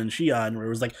with Mion and Shion, where it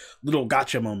was like little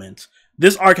gotcha moments.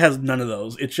 This arc has none of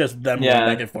those. It's just them going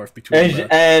back and forth between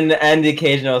and the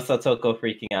occasional Satoko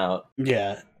freaking out.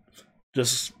 Yeah,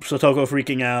 just Satoko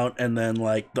freaking out, and then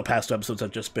like the past episodes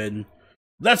have just been,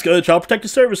 let's go to Child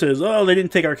Protective Services. Oh, they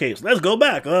didn't take our case. Let's go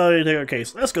back. Oh, they didn't take our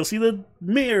case. Let's go see the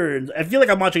mirror. I feel like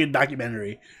I'm watching a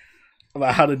documentary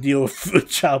about how to deal with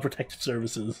Child Protective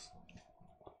Services.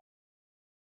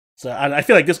 So I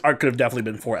feel like this arc could have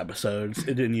definitely been 4 episodes.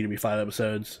 It didn't need to be 5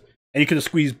 episodes. And you could have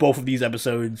squeezed both of these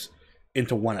episodes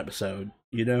into 1 episode,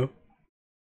 you know?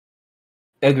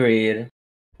 Agreed.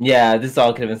 Yeah, this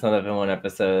all could have been summed up in 1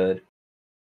 episode.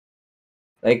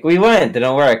 Like, we went,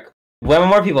 didn't work. 1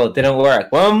 more people, didn't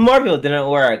work. 1 more people, didn't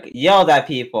work. Yelled at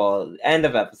people. End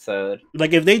of episode.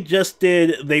 Like, if they just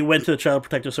they went to the Child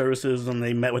Protective Services and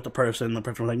they met with the person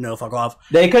was like, no, fuck off.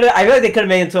 I feel like they could have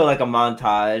made it into, like, a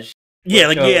montage.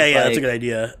 Yeah, that's a good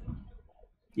idea.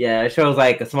 Yeah, it shows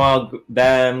like a small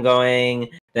them going,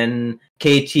 then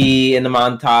Keiichi in the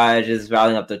montage is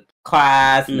rallying up the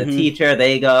class, and the teacher,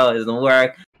 they go, it doesn't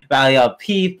work. Rally up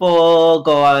people,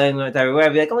 going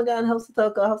everywhere, be like, oh my god, help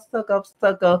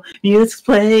Satoko, music's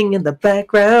playing in the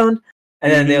background.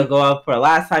 And then they'll go up for a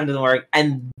last time, doesn't work,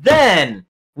 and then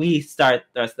we start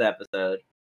the rest of the episode.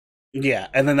 Yeah,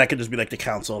 and then that could just be like the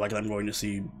council, like I'm going to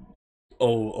see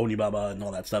Onibaba and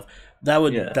all that stuff. That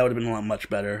would have been a lot much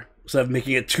better. Instead of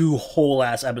making it 2 whole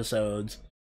ass episodes.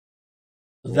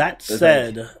 That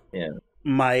said,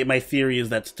 my theory is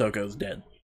that Satoko's dead.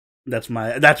 That's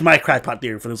my crackpot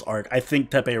theory for this arc. I think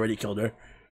Teppei already killed her.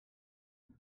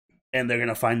 And they're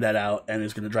gonna find that out, and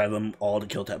it's gonna drive them all to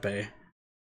kill Teppei.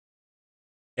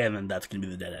 And then that's gonna be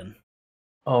the dead end.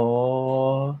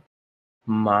 Oh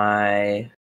my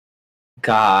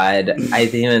God. I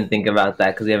didn't even think about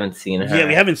that because we haven't seen her. Yeah,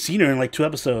 we haven't seen her in like 2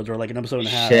 episodes or like an episode and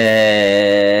a half. Shit.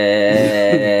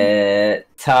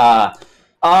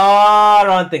 Oh,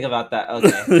 don't think about that.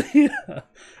 Okay.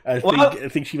 I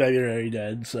think she might be already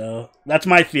dead, so that's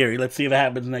my theory. Let's see if it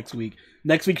happens next week.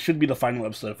 Next week should be the final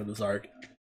episode for this arc.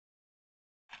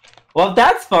 Well,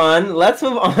 that's fun. Let's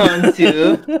move on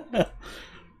to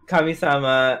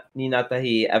Kami-sama ni Natta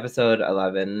Hi, episode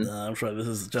 11. I'm sure this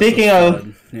is just speaking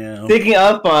of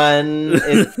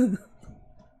fun,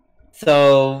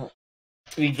 so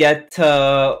we get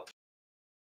to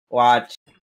watch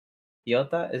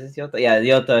Yota. Is this Yota? Yeah,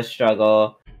 Yota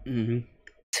struggle to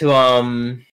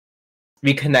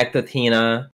reconnect with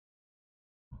Hina,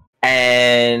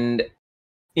 and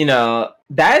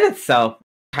that in itself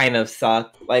kind of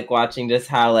sucked. Like watching just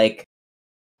how like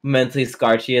mentally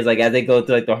scarred she is. Like as they go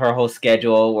through like her whole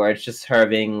schedule, where it's just her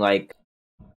being like,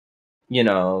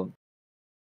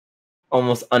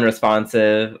 almost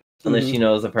unresponsive unless she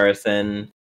knows a person.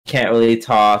 Can't really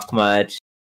talk much.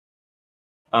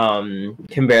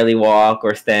 Can barely walk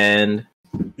or stand.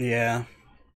 Yeah.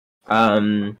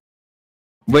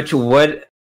 Which would,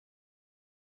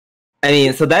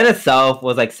 so that itself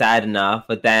was like sad enough,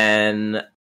 but then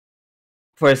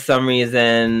for some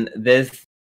reason this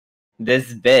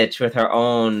bitch with her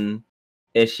own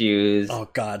issues. Oh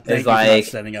God! Thank you for not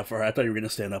standing up for her. I thought you were gonna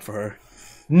stand up for her.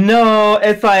 No,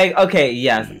 it's like, okay,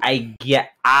 yes,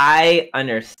 I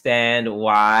understand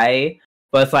why,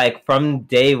 but it's like from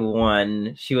day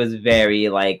one she was very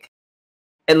like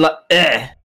towards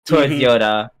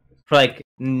Yoda for like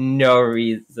no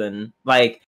reason.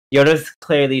 Like Yoda's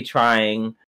clearly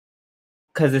trying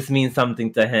because this means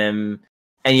something to him,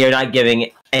 and you're not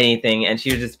giving anything, and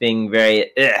she was just being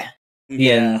very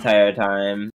the entire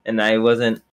time, and I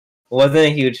wasn't a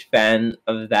huge fan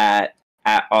of that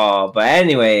at all. But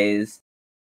anyways,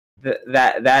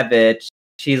 that bitch,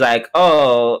 she's like,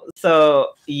 oh, so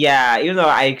yeah, even though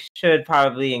I should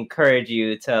probably encourage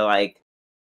you to like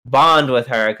bond with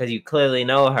her because you clearly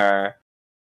know her.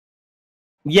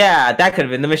 Yeah, that could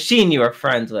have been the machine you were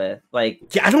friends with.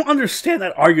 Like, yeah, I don't understand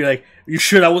that argument. Like, you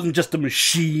sure that wasn't just a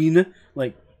machine?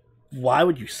 Like, why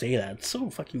would you say that? It's so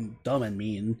fucking dumb and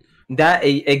mean. That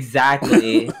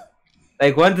exactly.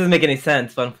 Like, one doesn't make any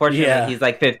sense. But unfortunately, he's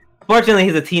like 50. Fortunately,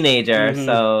 he's a teenager,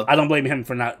 so I don't blame him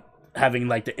for not having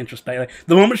like the introspect. Like,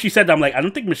 the moment she said that, I'm like, I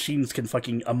don't think machines can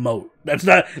fucking emote.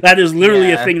 That is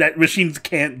literally a thing that machines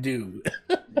can't do.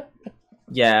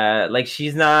 Yeah, like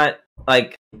she's not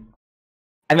like.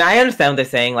 I mean, I understand what they're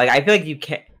saying. Like, I feel like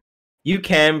you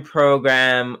can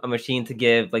program a machine to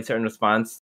give like certain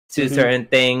response to certain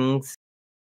things.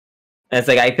 And it's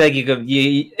like I feel like you could,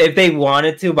 if they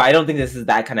wanted to, but I don't think this is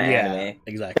that kind of anime.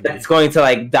 Exactly. It's going to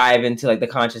like dive into like the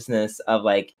consciousness of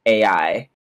like AI.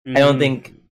 I don't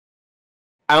think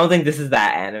this is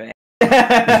that anime.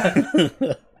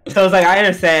 So it's like I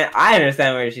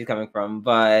understand where she's coming from,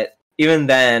 but even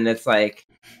then, it's like,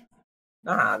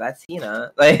 nah, that's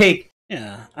Hina. Like,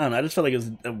 yeah, I don't know. I just felt like it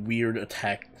was a weird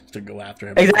attack to go after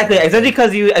him. Exactly,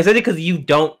 especially because you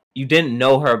didn't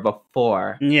know her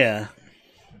before. Yeah.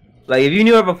 Like, if you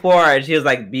knew her before and she was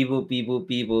like, beep boop, beep boop,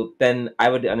 beep boop, then I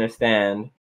would understand.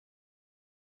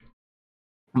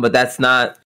 But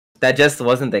that just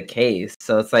wasn't the case.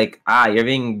 So it's like, you're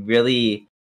being really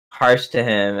harsh to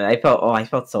him. And I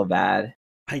felt so bad.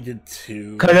 I did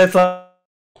too. Because it's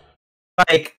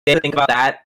like, they think about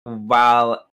that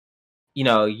while,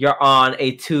 you're on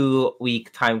a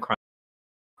 2-week time crunch.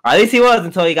 Or at least he was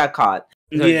until he got caught.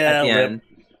 At the end.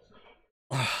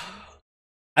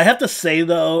 I have to say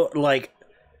though, like,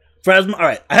 Phrasma, all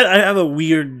right, I have a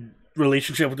weird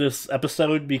relationship with this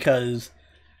episode because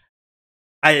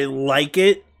I like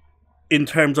it in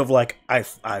terms of like I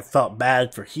felt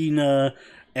bad for Hina,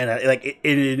 and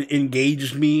it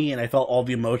engaged me, and I felt all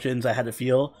the emotions I had to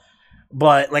feel.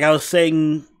 But like I was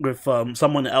saying with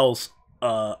someone else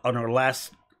on our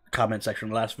last comment section,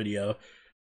 the last video,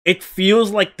 it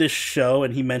feels like this show,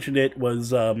 and he mentioned it,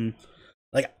 was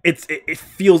like it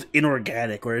feels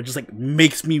inorganic, where it just like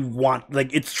makes me want,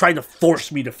 like it's trying to force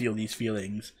me to feel these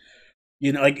feelings.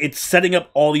 Like it's setting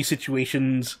up all these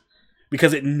situations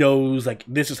because it knows like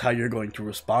this is how you're going to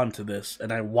respond to this,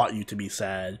 and I want you to be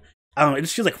sad. I don't know, it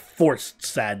just feels like forced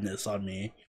sadness on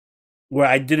me, where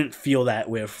I didn't feel that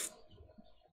with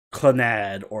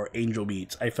Clannad or Angel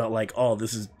Beats. I felt like, oh,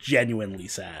 this is genuinely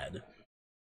sad.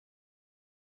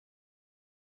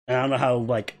 And I don't know how,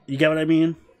 like, you get what I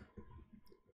mean?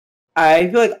 I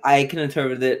feel like I can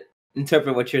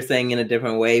interpret what you're saying in a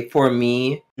different way. For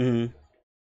me, I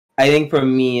think for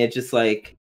me, it's just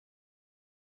like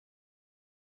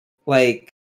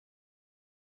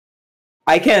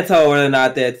I can't tell whether or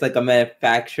not that it's like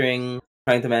trying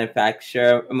to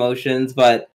manufacture emotions,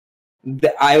 but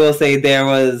I will say there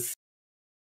was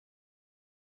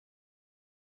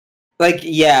like,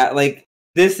 yeah, like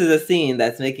this is a scene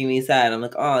that's making me sad. I'm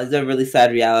like, oh, these are really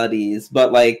sad realities,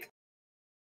 but like,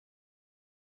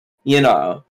 you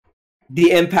know,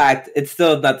 the impact, it's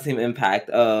still not the same impact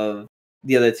of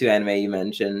the other two anime you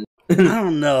mentioned. I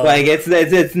don't know. Like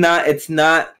it's not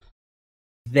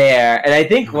there, and I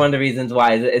think one of the reasons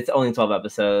why is it's only 12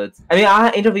 episodes. I mean,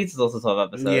 Angel Beats is also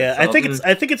 12 episodes. Yeah, so, I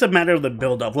think it's a matter of the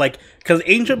build up, like because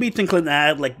Angel Beats and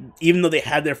Clannad, like even though they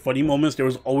had their funny moments, there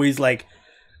was always like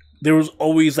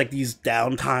these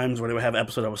down times where they would have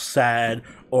episodes that was sad,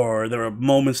 or there were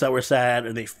moments that were sad,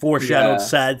 and they foreshadowed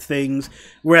sad things.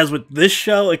 Whereas with this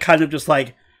show, it kind of just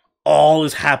like all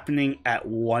is happening at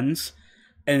once,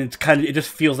 and it just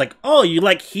feels like, oh, you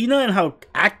like Hina and how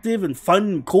active and fun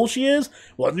and cool she is.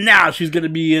 Well, now she's gonna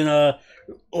be in a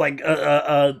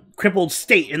crippled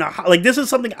state like this is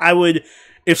something I would,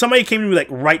 if somebody came to me like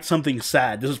write something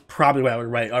sad, this is probably what I would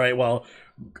write. All right, well,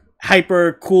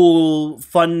 hyper cool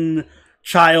fun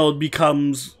child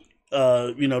becomes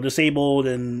disabled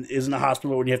and is in a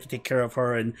hospital when you have to take care of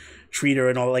her and treat her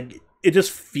and all. Like it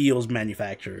just feels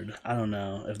manufactured. I don't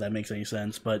know if that makes any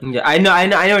sense, but yeah, I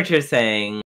know what you're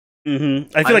saying. I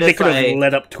feel like they could have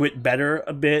led up to it better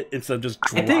a bit instead of just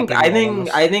I think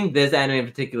this anime in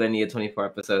particular needed 24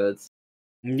 episodes.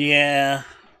 Yeah,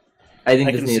 I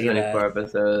think this needed 24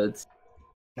 episodes.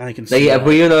 I can see but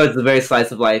even though it's a very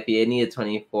slice of life, it needed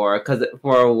 24 because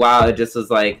for a while it just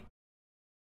was like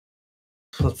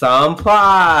some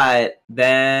plot,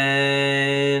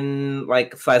 then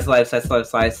like slice of life, slice,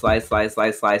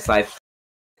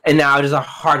 and now just a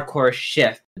hardcore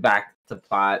shift back to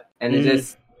plot, and it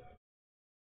just,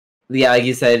 yeah, like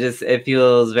you said, it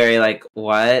feels very like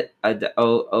what?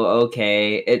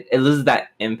 Okay, it loses that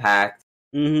impact.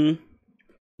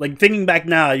 Like thinking back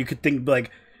now, you could think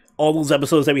like all those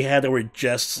episodes that we had that were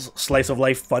just slice of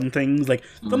life fun things, like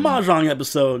the Mahjong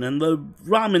episode and the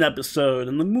ramen episode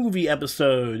and the movie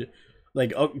episode.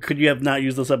 Like, could you have not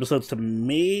used those episodes to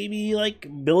maybe like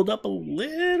build up a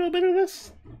little bit of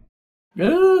this?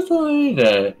 Just a wee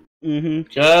bit.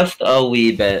 Just a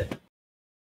wee bit.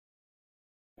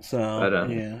 So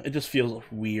yeah, it just feels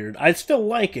weird. I still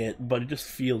like it, but it just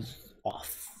feels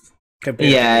off.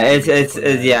 Yeah, it's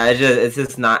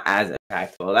just not as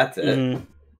impactful. That's it.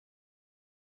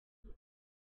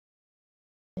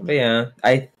 But yeah,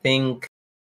 I think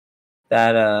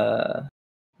that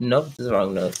nope, this is the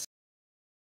wrong notes.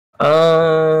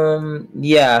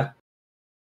 Yeah,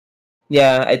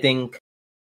 I think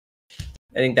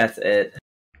that's it.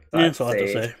 Yeah, that's all I have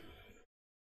to say.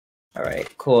 All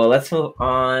right, cool. Let's move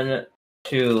on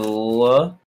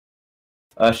to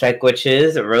Strike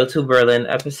Witches Road to Berlin,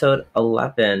 episode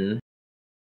 11.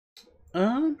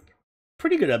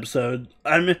 Pretty good episode.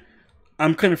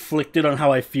 I'm conflicted on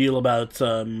how I feel about.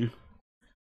 On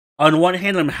one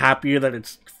hand, I'm happier that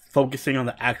it's focusing on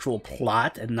the actual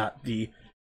plot and not the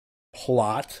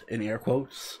plot in air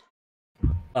quotes.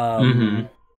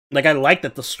 Like I like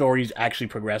that the story's actually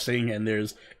progressing and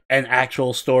there's an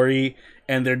actual story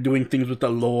and they're doing things with the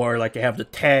lore. Like they have the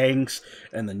tanks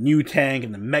and the new tank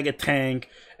and the mega tank,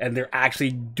 and they're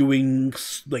actually doing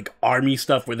like army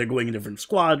stuff where they're going in different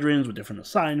squadrons with different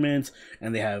assignments,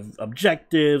 and they have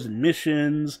objectives and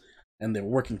missions, and they're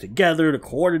working together to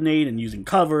coordinate and using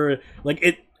cover. Like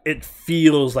it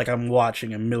feels like I'm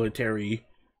watching a military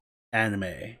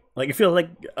anime. Like it feels like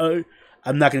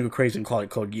I'm not gonna go crazy and call it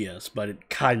Code Geass, but it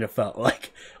kind of felt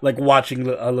like watching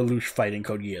a Lelouch fighting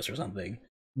Code Geass or something,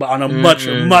 but on a much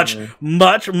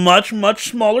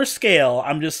smaller scale.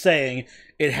 I'm just saying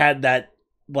it had that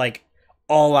like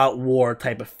all-out war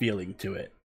type of feeling to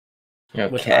it,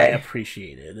 which I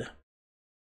appreciated.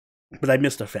 But I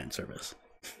missed a fan service.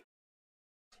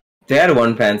 They had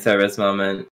one fan service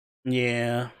moment.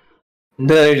 Yeah,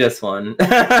 no, just one.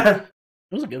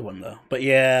 It was a good one though, but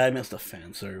yeah, I missed the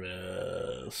fan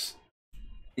service.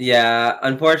 Yeah,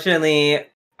 unfortunately,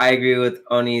 I agree with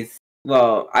Oni's.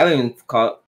 Well, I wouldn't even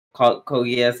call Code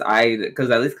Geass. Because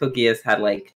at least Code Geass had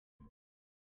like,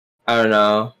 I don't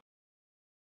know,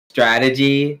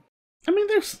 strategy. I mean,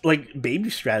 there's like baby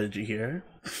strategy here.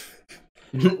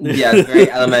 Yes, very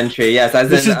elementary. Yes,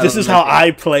 this is how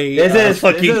I play. This is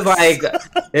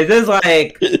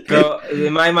like girl.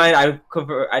 In my mind, I'd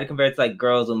compare it to like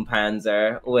Girls and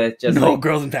Panzer with just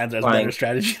Girls and Panzer has better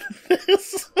strategy than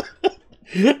this.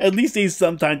 At least they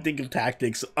sometimes think of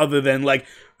tactics other than like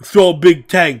throw a big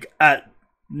tank at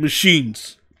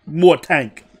machines. More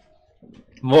tank.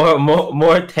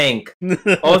 More tank.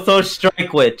 Also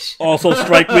Strike Witch.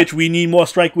 We need more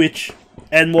Strike Witch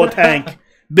and more tank.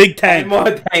 Big tank. And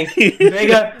more tank.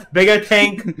 Bigger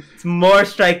tank. More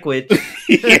Strike Witch.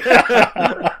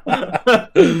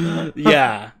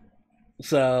 Yeah.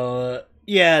 So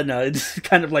no, it's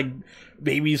kind of like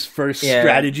baby's first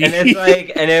strategy. And it's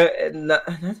like,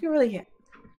 nothing really.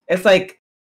 It's like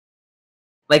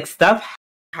stuff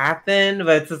happened,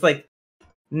 but it's just like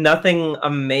nothing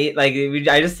amazing. Like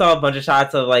I just saw a bunch of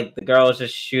shots of like the girls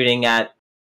just shooting at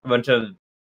a bunch of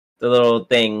the little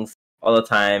things all the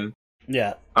time.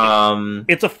 Yeah.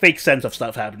 It's a fake sense of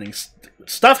stuff happening.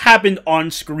 Stuff happened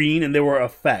on screen and there were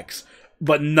effects,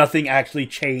 but nothing actually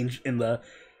changed in the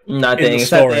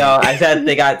except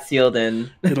they got sealed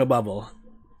in a bubble.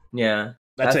 Yeah.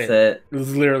 That's it. It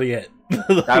was literally it.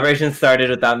 The operation started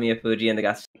without Miyafuji and they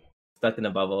got stuck in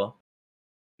a bubble.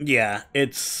 Yeah,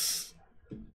 it's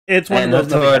one of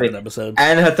those episodes.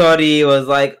 And Hattori was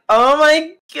like, "Oh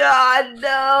my god,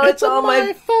 no, it's all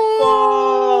my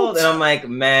fault." And I'm like,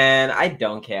 "Man, I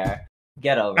don't care.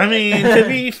 Get over it." I mean, to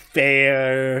be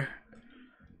fair,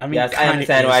 yes, I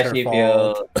understand why she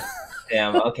feels.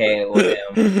 Damn. Okay. Well,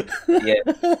 damn. Yeah.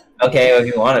 Okay. Well, if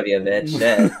you want to be a bitch,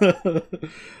 shit.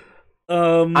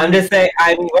 I'm just saying.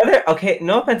 I mean,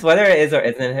 no offense, whether it is or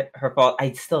isn't her fault,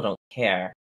 I still don't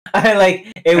care. I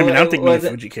don't think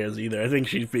Miyafuji cares either. I think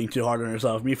she's being too hard on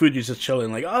herself. Miyafuji's just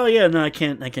chilling, like, oh yeah, no, I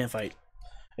can't fight.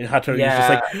 And Hattori's just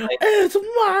like, it's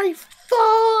my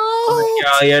fault.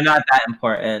 Girl, you're not that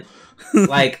important.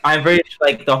 Like, I'm pretty sure,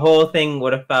 like, the whole thing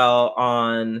would have fell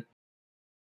on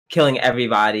killing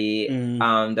everybody. That's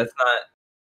not.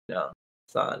 No,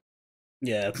 it's not.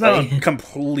 Yeah, it's not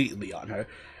completely on her.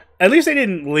 At least they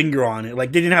didn't linger on it.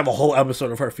 Like, they didn't have a whole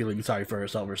episode of her feeling sorry for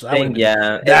herself. Or so that would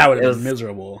have been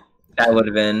miserable. That would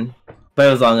have been. But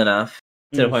it was long enough.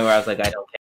 To the point where I was like, I don't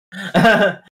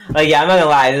care. Like, yeah, I'm not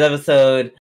gonna lie. This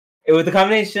episode, it was the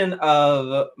combination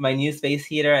of my new space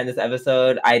heater and this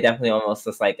episode, I definitely almost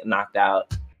just, like, knocked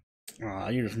out. Aw,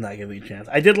 you're just not giving me a chance.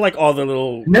 I did like all the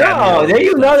little... No,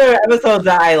 there are episodes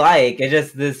that I like.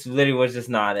 This literally was just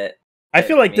not it. I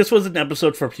feel like this was an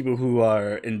episode for people who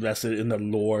are invested in the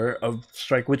lore of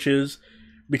Strike Witches,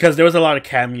 because there was a lot of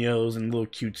cameos and little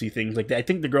cutesy things like that. I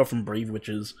think the girl from Brave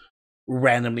Witches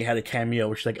randomly had a cameo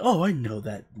where she's like, "Oh, I know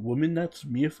that woman. That's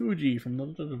Miyafuji from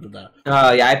the."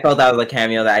 Oh yeah, I felt that was a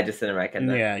cameo that I just didn't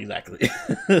recognize. Yeah, exactly.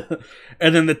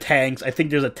 And then the tanks. I think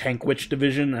there's a Tank Witch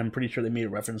division. I'm pretty sure they made a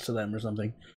reference to them or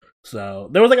something. So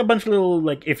there was like a bunch of little,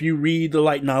 like, if you read the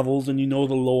light novels and you know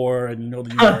the lore and you know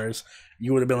the universe.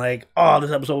 You would have been like, "Oh,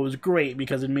 this episode was great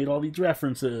because it made all these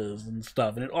references and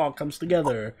stuff, and it all comes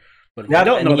together." But if you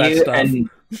don't know that stuff,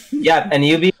 and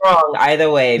you'd be wrong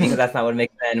either way because that's not what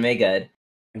makes the anime good.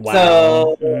 Wow.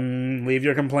 So leave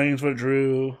your complaints with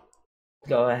Drew.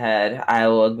 Go ahead. I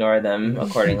will ignore them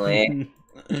accordingly.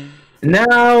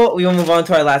 Now we will move on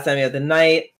to our last anime of the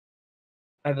night.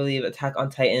 I believe Attack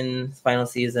on Titan's final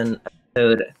season,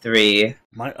 episode 3.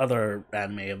 My other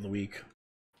anime of the week.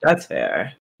 That's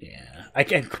fair. Yeah,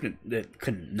 it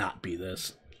couldn't not be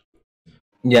this.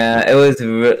 Yeah, it was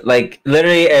like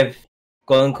literally if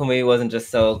Golden Kamui wasn't just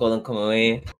so Golden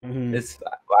Kamui, this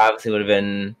obviously would have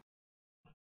been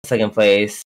second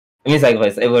place. Second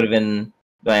place. It would have been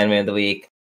the anime of the week.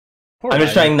 I'm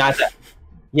just trying not to.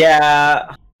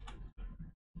 Yeah.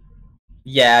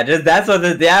 Yeah, just that's what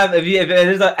this. Yeah, if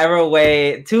there's ever a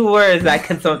way, 2 words that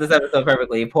can sum up this episode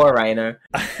perfectly. Poor Reiner.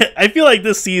 I feel like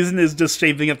this season is just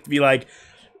shaping up to be like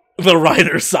the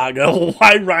Reiner saga.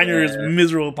 Why Reiner is a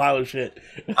miserable pile of shit.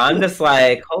 I'm just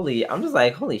like,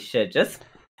 holy shit, just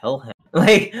kill him.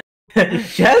 Like,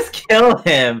 just kill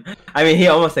him. I mean, he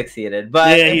almost succeeded,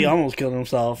 but yeah, he almost killed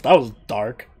himself. That was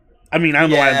dark. I mean, I don't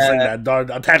know why I'm saying that. Dark.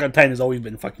 Attack on Titan has always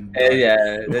been fucking dark.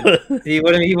 Yeah, he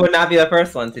would not be the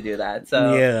first one to do that.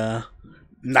 So yeah,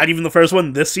 not even the first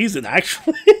one this season,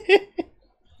 actually.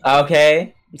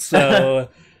 Okay. So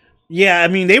yeah, I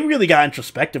mean, they really got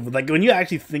introspective. Like, when you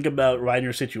actually think about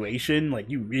Reiner's situation, like,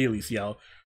 you really see how,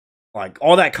 like,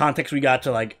 all that context we got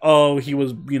to, like, oh, he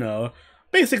was, you know,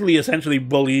 basically essentially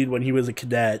bullied when he was a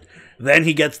cadet. Then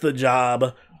he gets the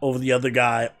job over the other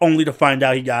guy, only to find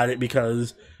out he got it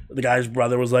because the guy's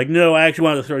brother was like, "No, I actually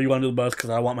wanted to throw you under the bus because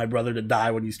I want my brother to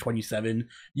die when he's 27.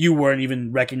 You weren't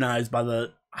even recognized by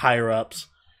the higher-ups."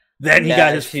 Then he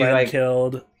got his friend like,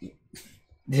 killed.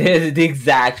 The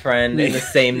exact friend in the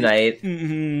same night.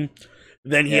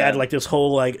 Then he had like this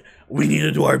whole like, we need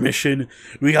to do our mission.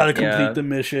 We got to complete the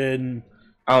mission.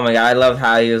 Oh my god, I love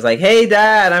how he was like, "Hey,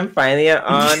 Dad, I'm finally on."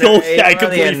 I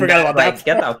completely forgot about that. Like,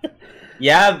 get the.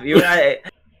 Yeah, you're right.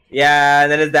 Yeah,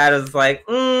 and then his dad was like,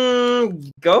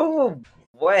 "Go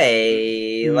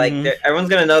away!" Like everyone's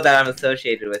gonna know that I'm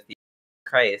associated with you.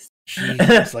 Christ.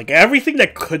 Jesus, like everything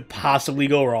that could possibly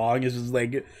go wrong is just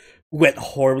like went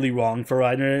horribly wrong for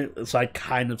Reiner. So I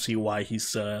kind of see why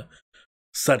he's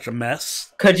such a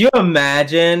mess. Could you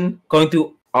imagine going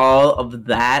through all of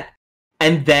that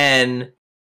and then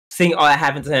seeing all that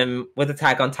happen to him with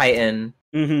Attack on Titan?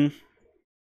 I'm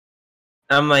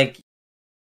like,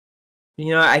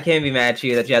 you know, I can't be mad at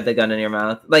you that you had the gun in your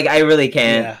mouth. Like, I really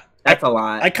can't. Yeah. That's a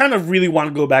lot. I kind of really want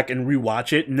to go back and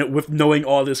rewatch it with knowing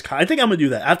all this. I think I'm going to do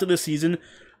that. After this season,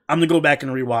 I'm going to go back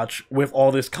and rewatch with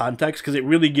all this context because it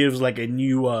really gives, like, a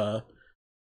new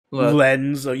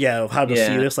lens of how to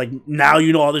see this. Like, now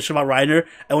you know all this shit about Reiner.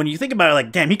 And when you think about it,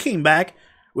 like, damn, he came back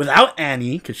without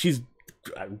Annie because she's...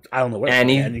 I don't know where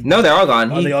Annie. No, they're all gone.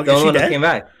 The only one that came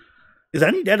back. Is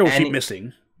Annie dead or is she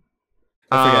missing?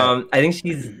 I think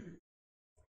she's...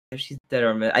 If she's dead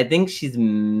or I think she's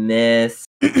missing.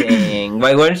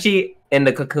 Like, wasn't she in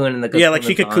the cocoon? Yeah, like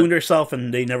she cocooned herself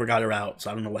and they never got her out.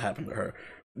 So I don't know what happened to her.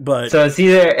 But so it's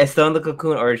either it's still in the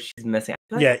cocoon or she's missing.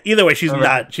 Yeah, either way, she's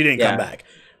not. She didn't come back.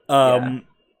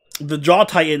 The Jaw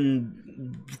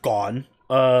Titan gone.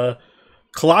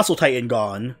 Colossal Titan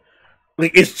gone.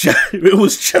 Like it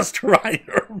was just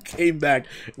Reiner who came back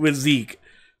with Zeke.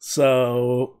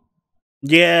 So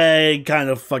yeah, it kind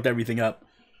of fucked everything up.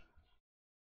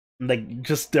 Like,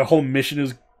 just their whole mission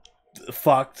is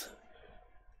fucked.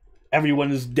 Everyone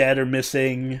is dead or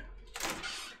missing.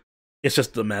 It's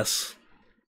just a mess.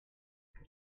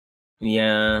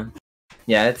 Yeah.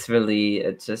 Yeah, it's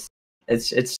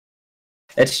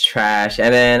trash.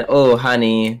 And then, oh,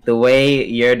 honey, the way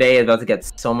your day is about to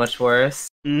get so much worse.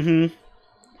 When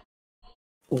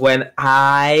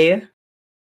I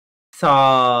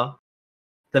saw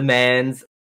the man's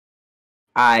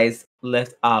eyes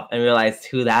lift up and realized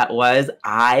who that was,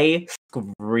 I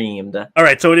screamed.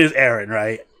 Alright, so it is Eren,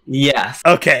 right? Yes.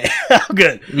 Okay,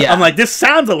 good. Yeah. I'm like, this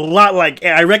sounds a lot like...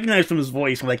 I recognize from his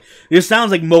voice, I'm like, this sounds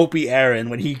like mopey Eren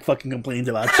when he fucking complains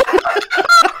about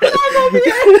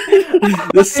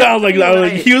this sounds like...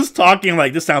 he was talking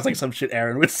like, this sounds like some shit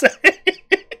Eren would say.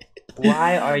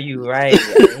 Why are you right? I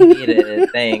hate it.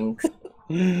 Thanks.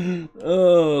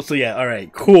 Oh, so yeah,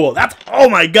 alright, cool. That's... Oh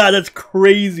my god, that's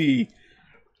crazy.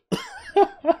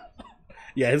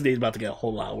 Yeah, his day's about to get a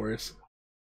whole lot worse.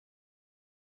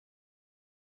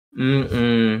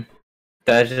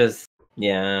 That's just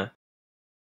yeah.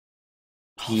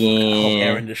 I hope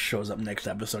Eren just shows up next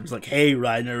episode. He's like, "Hey,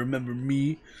 Reiner, remember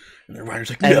me?" And then Reiner's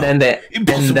like, "No,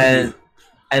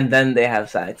 and then they have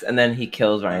sex, and then he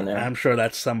kills Reiner. I'm sure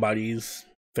that's somebody's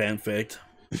fanfic.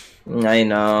 I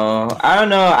know. I don't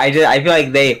know. I feel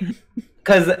like they,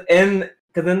 because in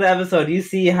the episode you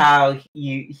see how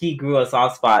he grew a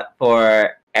soft spot for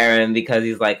Eren because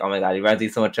he's like, oh my god, he reminds me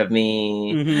so much of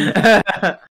me.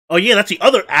 Oh yeah, that's the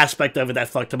other aspect of it that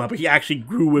fucked him up. He actually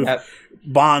grew with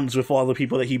bonds with all the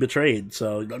people that he betrayed.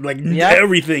 So like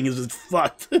everything is just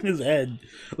fucked in his head.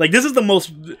 Like this is the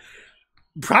most,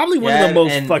 probably one of the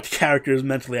most fucked characters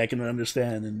mentally I can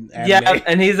understand in anime. Yeah,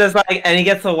 and he's just like, and he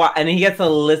gets to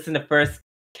listen to first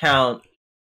count.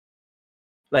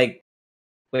 Like,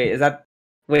 what's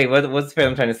the phrase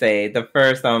I'm trying to say? The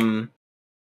first like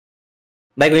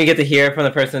when you get to hear from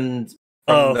the person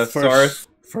from the source.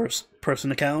 First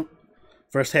person account?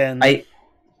 First hand?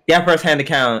 First hand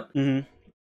account.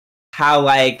 How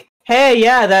like, hey,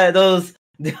 yeah, those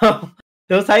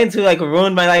Titans who like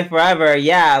ruined my life forever.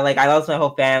 Yeah, like I lost my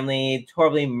whole family,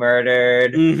 horribly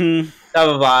murdered, blah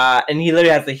blah blah. And he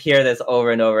literally has to hear this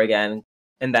over and over again.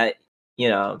 And that, you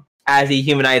know, as he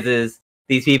humanizes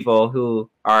these people who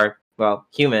are, well,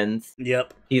 humans.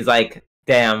 Yep. He's like,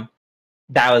 damn,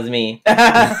 that was me.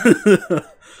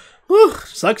 Whew,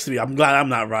 sucks to me. I'm glad I'm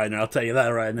not Reiner. I'll tell you that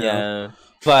right now. Yeah,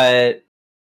 but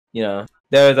you know,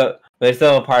 there's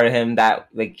still a part of him that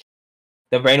like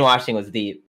the brainwashing was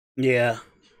deep. Yeah,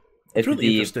 it's really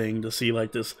deep. Interesting to see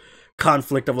like this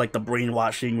conflict of like the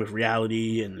brainwashing with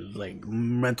reality and like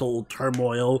mental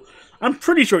turmoil. I'm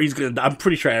pretty sure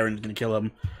Eren's gonna kill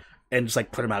him and just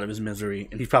like put him out of his misery,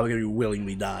 and he's probably gonna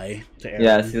willingly die to Eren.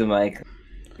 Yeah, he's like,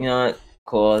 you know what?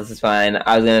 Cool, this is fine.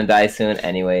 I was gonna die soon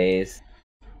anyways.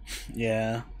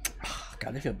 Yeah.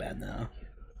 God, I feel bad now.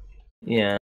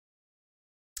 Yeah.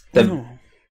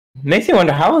 Makes me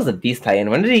wonder, how was the Beast Titan?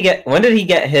 When did he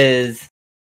get his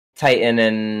Titan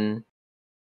and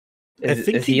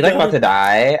is he like does. about to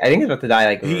die? I think he's about to die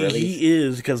like really. He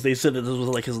is, because they said that this was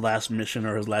like his last mission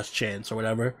or his last chance or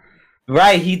whatever.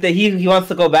 Right, he wants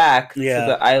to go back to Yeah.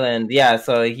 the island. Yeah,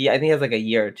 so I think he has like a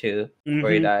year or two before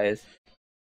he dies.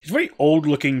 He's a very old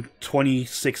looking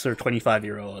 26 or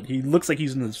 25-year-old. He looks like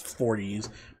he's in his 40s,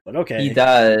 but okay. He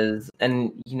does.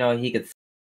 And you know, he could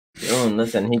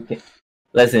listen, he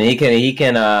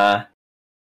can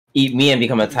eat me and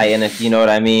become a Titan, if you know what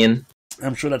I mean.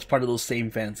 I'm sure that's part of those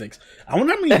same fanfics. I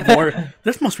wonder how many Vor.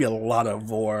 This must be a lot of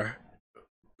Vor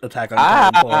Attack on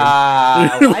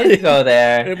Titan. Why'd you go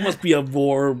there? It must be a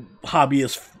Vor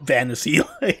hobbyist fantasy.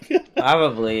 Like,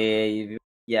 probably,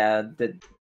 yeah.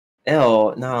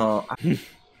 Ew, no.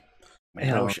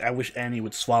 Man, I wish Annie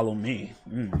would swallow me.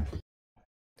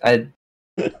 All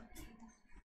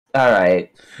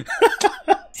right.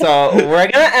 So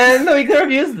we're gonna end the weekly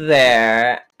reviews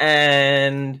there,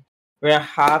 and we're gonna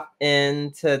hop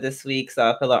into this week's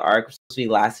filler arc, which was supposed to be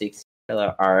last week's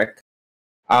filler arc.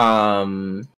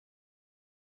 And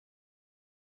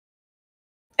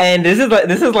this is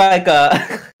like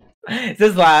a this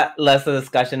is a lot less of a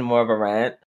discussion, more of a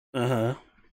rant.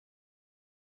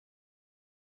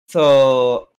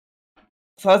 So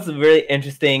that's a really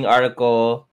interesting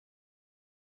article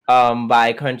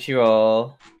by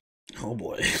Crunchyroll. Oh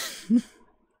boy.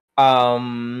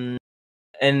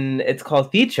 And it's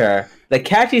called Feature. The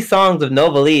catchy songs of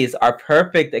Novelise are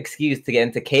perfect excuse to get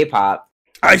into K-pop.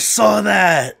 I saw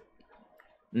that.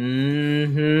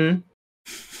 Mm-hmm.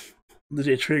 Did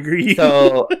it trigger you?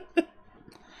 So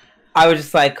I was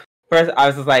just like,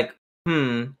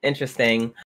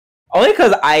 interesting. Only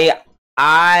because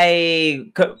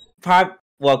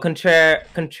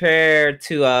contrary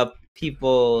to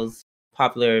people's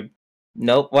popular.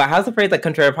 Nope. Well, how's the phrase, like,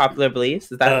 contrary to popular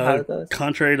beliefs? Is that how it goes?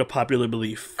 Contrary to popular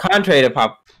belief. Contrary to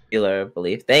popular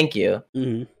belief. Thank you.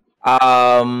 Mm-hmm.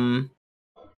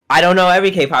 I don't know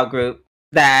every K-pop group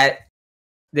that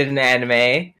did an anime.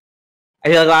 I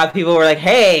feel like a lot of people were like,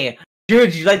 "Hey,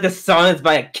 dude, you like this song? It's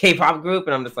by a K-pop group,"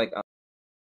 and I'm just like, oh,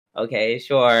 "Okay,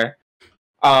 sure."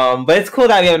 But it's cool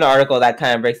that we have an article that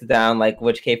kind of breaks it down, like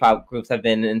which K-pop groups have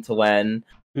been into when.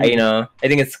 Mm-hmm. You know, I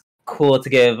think it's cool to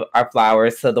give our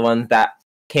flowers to the ones that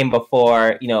came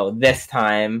before, you know, this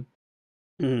time.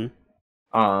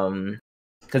 Mm-hmm.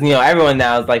 Because, you know, everyone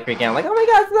now is like freaking out, like, oh my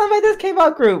god, it's not by this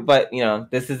K-pop group, but, you know,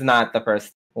 this is not the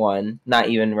first one, not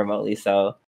even remotely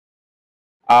so.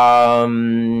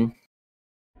 In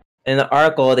the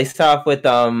article, they start off with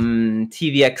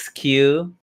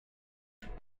TVXQ.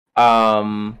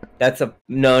 That's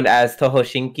known as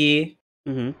Tohoshinki.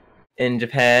 Mm-hmm. In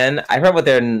Japan. I heard what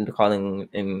they're calling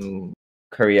in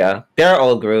Korea. They're an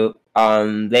old group.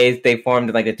 They formed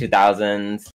in like the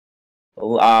 2000s.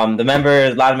 The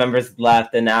members, a lot of members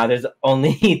left, and now there's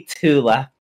only 2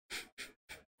 left.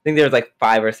 I think there was like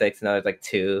 5 or 6, and now there's like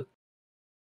 2.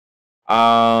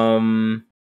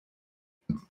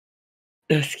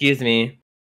 Excuse me.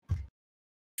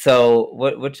 So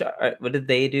what did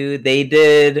they do? They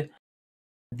did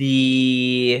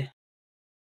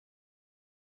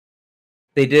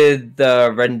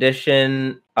the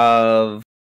rendition of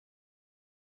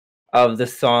the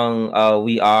song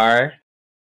 "We Are,"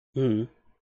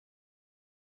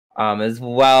 as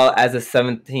well as the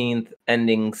 17th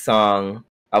ending song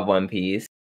of One Piece,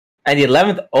 and the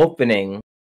 11th opening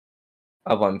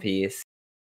of One Piece.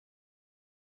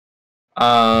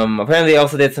 Apparently, they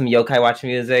also did some yokai watch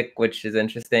music, which is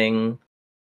interesting.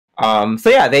 So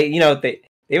yeah, they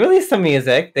released some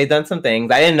music. They've done some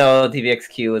things. I didn't know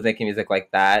TVXQ was making music like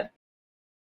that.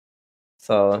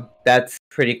 So that's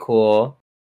pretty cool.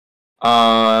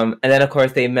 And then of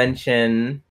course they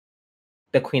mention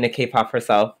the queen of K-pop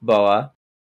herself, Boa.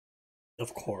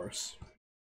 Of course.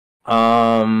 You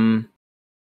know,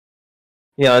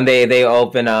 and they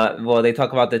open up. Well, they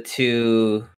talk about the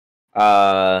two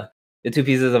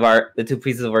pieces of art, the 2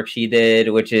 pieces of work she did,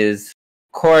 which is,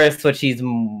 of course, what she's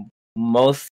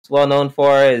most well known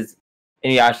for is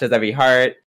Inuyasha's Every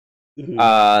Heart. Mm-hmm.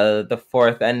 The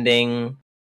 4th ending.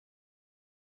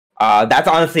 That's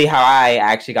honestly how I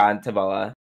actually got into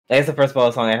Boa. That's the first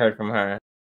Boa song I heard from her.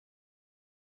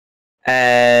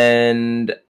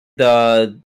 And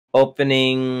the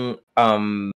opening,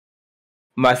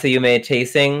 Masayume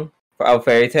Chasing of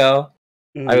Fairy Tail.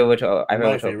 Mm-hmm. I forget which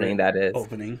opening that is.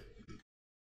 Opening.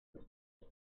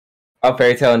 Of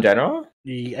Fairy Tail in general?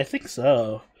 Yeah, I think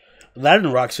so. That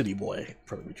and Rock City Boy,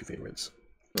 probably my 2 favorites.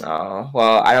 Oh,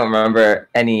 well, I don't remember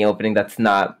any opening that's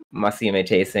not Masayume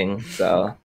Chasing,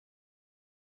 so.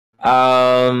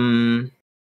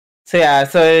 So yeah,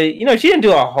 so, you know, she didn't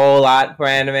do a whole lot for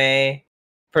anime,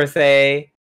 per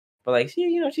se. but like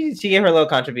she gave her little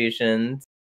contributions.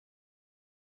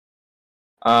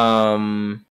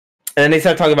 And then they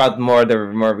start talking about the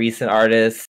more recent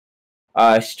artists,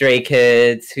 Stray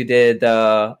Kids, who did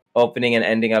the opening and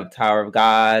ending of Tower of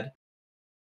God.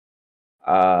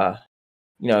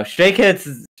 Stray Kids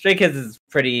is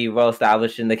pretty well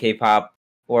established in the K-pop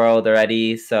world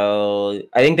already. So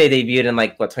I think they debuted in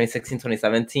like 2016,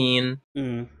 2017.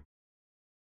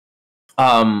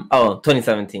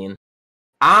 2017.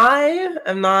 I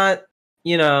am not,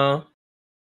 I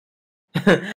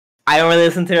don't really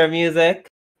listen to their music.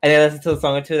 I did listen to a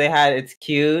song or two they had. It's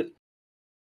cute.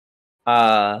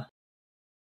 And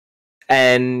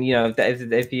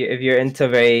if you're into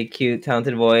very cute,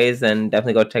 talented boys, then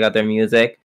definitely go check out their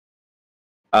music.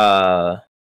 I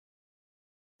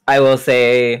will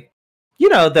say,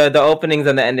 the openings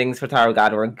and the endings for Tower of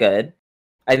God were good.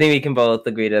 I think we can both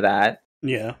agree to that.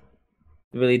 Yeah.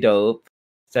 Really dope.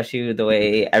 Especially the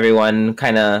way everyone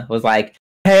kind of was like,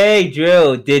 "Hey,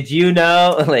 Drew, did you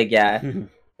know?" Like, yeah,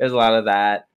 there's a lot of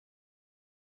that.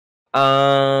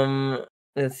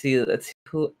 Let's see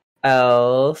who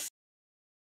else.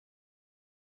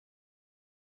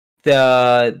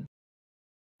 There's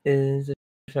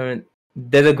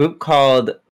a group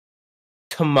called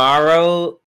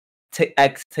Tomorrow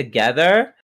X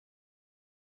Together.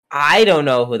 I don't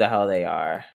know who the hell they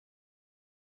are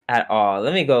at all.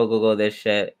 Let me go Google this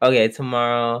shit. Okay,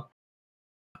 Tomorrow.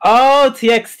 Oh,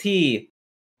 TXT.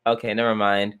 Okay, never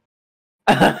mind.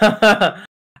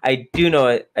 I do know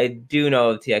it. I do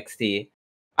know of TXT.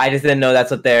 I just didn't know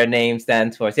that's what their name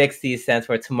stands for. TXT stands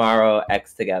for Tomorrow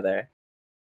X Together.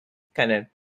 Kind of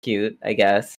cute, I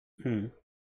guess.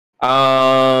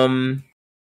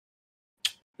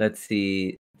 Let's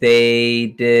see. They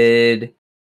did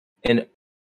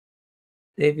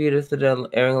they viewed us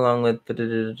airing along with so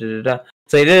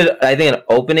they did, I think, an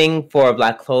opening for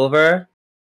Black Clover.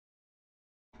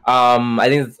 I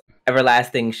think it's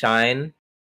Everlasting Shine.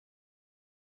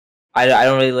 I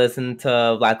don't really listen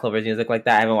to Black Clover's music like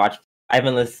that. I haven't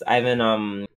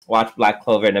watched Black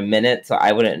Clover in a minute, so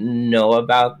I wouldn't know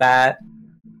about that.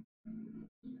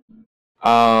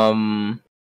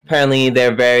 Apparently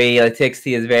they're very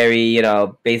TXT is very,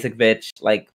 basic bitch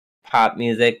like pop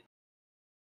music.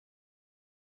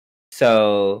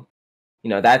 So,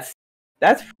 that's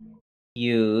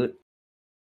cute.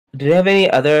 Do they have any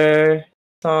other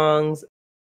songs?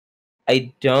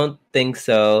 I don't think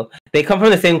so. They come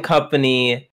from the same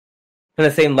company, from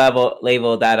the same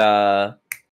label that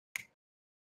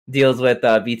deals with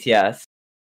BTS.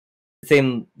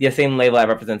 Same label that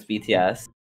represents BTS.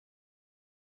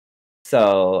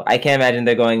 So I can't imagine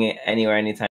they're going anywhere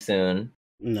anytime soon.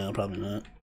 No, probably not.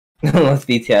 Unless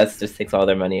BTS just takes all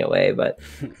their money away, but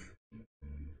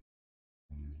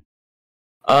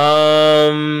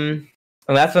and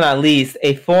last but not least,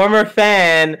 a former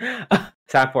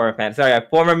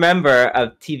member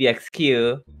of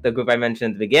TVXQ, the group I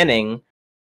mentioned at the beginning,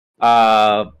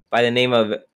 by the name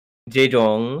of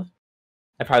Jaejong.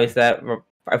 I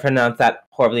pronounced that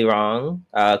horribly wrong.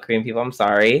 Korean people, I'm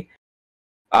sorry.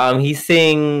 He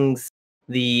sings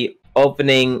the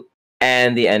opening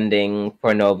and the ending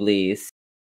for Noblesse.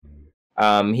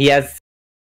 He has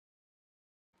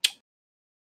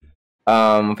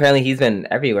apparently he's been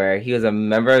everywhere. He was a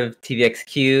member of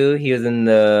TVXQ. He was in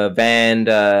the band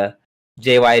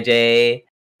JYJ,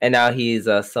 and now he's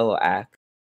a solo act.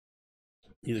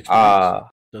 He's experienced.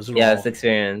 It's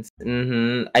experience.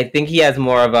 I think he has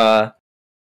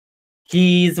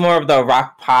he's more of the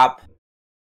rock pop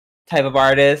type of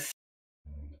artist.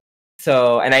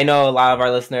 So, and I know a lot of our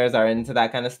listeners are into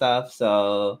that kind of stuff.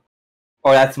 So,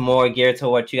 or that's more geared to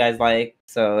what you guys like.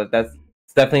 So that's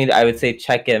definitely, I would say,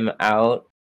 check him out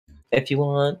if you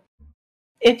want.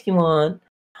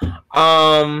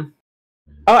 Oh,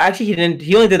 actually, he didn't.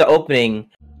 He only did the opening.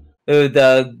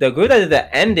 The group that did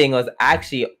the ending was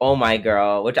actually Oh My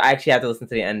Girl, which I actually have to listen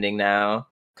to the ending now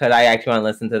because I actually want to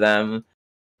listen to them.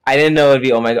 I didn't know it'd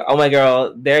be Oh My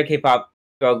Girl. They're a K-pop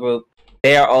girl group.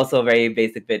 They are also a very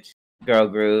basic bitch girl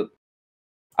group.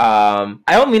 I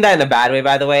don't mean that in a bad way,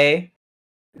 by the way,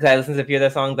 because I listen to a few of their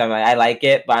songs. I like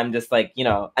it, but I'm just like,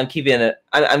 I'm keeping it.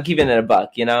 I'm keeping it a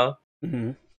buck,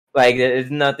 Like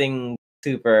there's nothing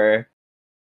super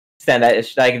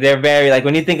standout. Like they're very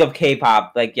when you think of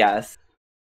K-pop, yes,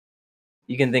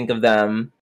 you can think of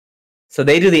them. So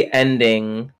they do the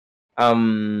ending.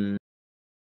 So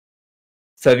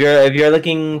if you're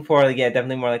looking for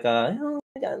definitely more like a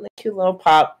cute little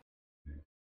pop,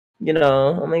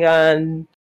 oh my god,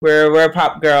 we're a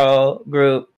pop girl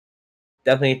group.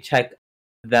 Definitely check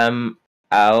them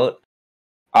out.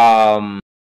 But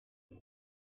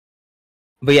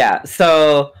yeah,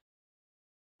 so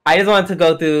I just want to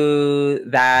go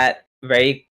through that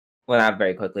not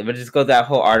very quickly, but just go through that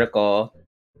whole article.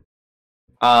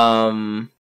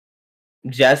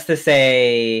 Just to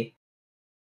say,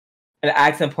 and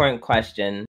ask an important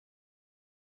question.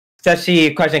 Especially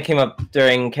a question that came up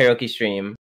during karaoke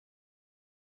stream.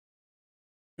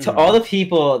 To all the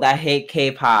people that hate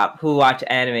K-pop who watch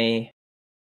anime,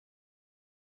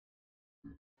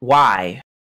 why?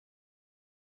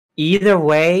 Either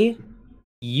way,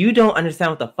 you don't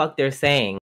understand what the fuck they're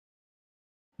saying.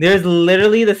 There's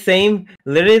literally the same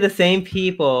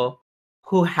people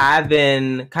who have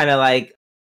been kind of like,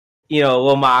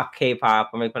 will mock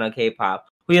K-pop or make fun of K-pop.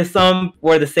 We have some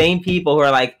were the same people who are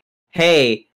like,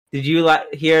 hey, did you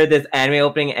hear this anime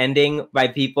opening ending by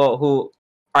people who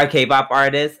are K-pop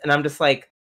artists? And I'm just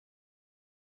like,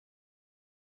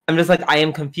 I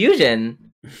am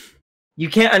confusion. You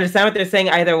can't understand what they're saying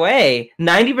either way.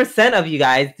 90% of you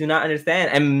guys do not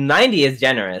understand. And 90 is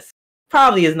generous.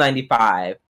 Probably is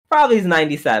 95. Probably is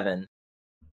 97.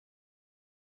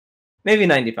 Maybe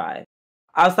 95.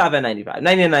 I'll stop at 95.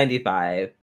 90 to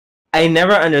 95. I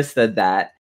never understood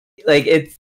that. Like, I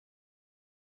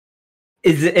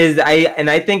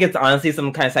think it's honestly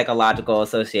some kind of psychological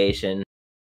association.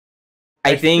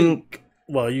 I think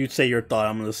well, you say your thought,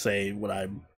 I'm gonna say what I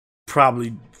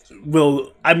probably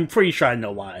will. I'm pretty sure I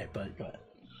know why, but go ahead.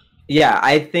 Yeah,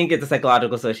 I think it's a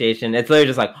psychological association. It's literally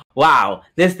just like, wow,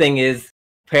 this thing is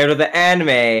paired with the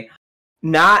anime.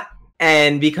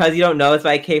 And because you don't know it's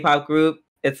by a K-pop group,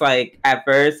 it's like, at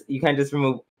first, you can just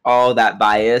remove all that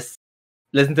bias.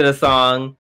 Listen to the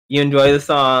song, you enjoy the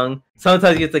song. Someone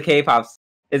tells you it's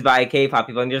by a K-pop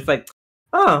people, and you're just like,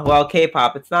 oh, well,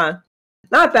 K-pop, it's not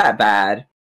that bad,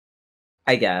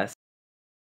 I guess.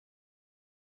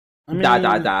 I mean, I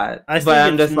think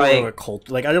I'm just more of a cult.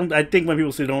 Like, I think when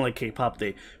people say they don't like K-pop,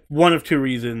 one of two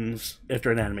reasons. If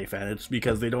they're an anime fan, it's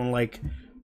because they don't like.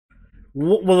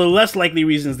 Well, the less likely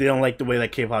reasons they don't like the way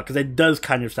that K-pop, because it does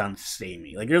kind of sound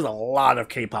samey. Like, there's a lot of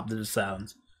K-pop that just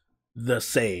sounds the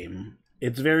same.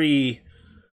 It's very.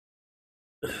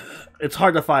 It's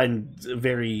hard to find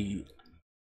very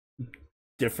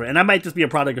different, and that might just be a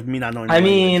product of me not knowing.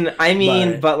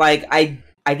 But like, I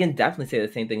can definitely say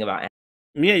the same thing about anime.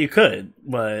 Yeah, you could,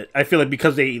 but I feel like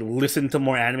because they listen to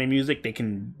more anime music, they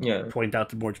can point out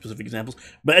to more specific examples.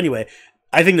 But anyway,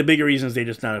 I think the bigger reason is they're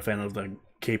just not a fan of the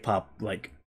K-pop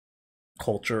like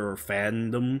culture or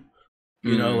fandom.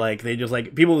 You know, like they just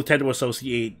like people tend to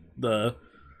associate the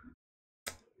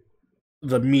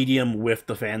medium with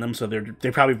the fandom, so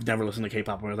they probably never listen to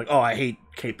K-pop. Where it's like, oh, I hate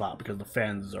K-pop because the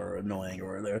fans are annoying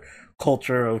or their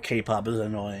culture of K-pop is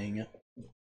annoying.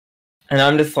 And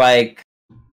I'm just like.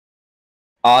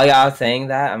 All y'all saying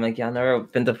that, I'm like, y'all never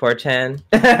been to 4chan?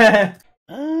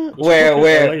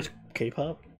 Where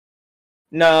K-pop?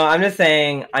 No, I'm just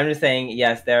saying.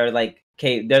 Yes, there are like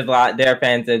there are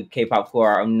fans of K-pop who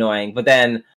are annoying, but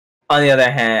then on the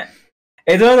other hand,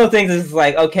 it's one of those things. It's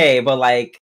like, okay, but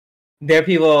like there are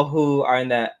people who are in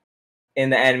the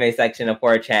anime section of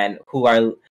 4chan who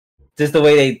are just the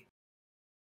way they.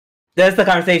 That's the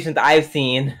conversations I've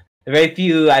seen. The very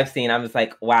few I've seen, I'm just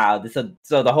like, wow. So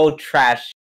the whole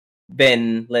trash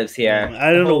bin lives here.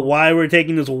 I don't know why we're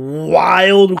taking this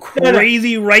wild,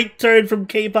 crazy right turn from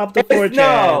K-pop to 4chan.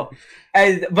 No,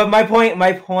 but my point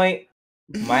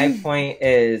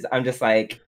is, I'm just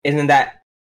like, isn't that?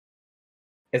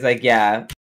 It's like, yeah.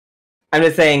 I'm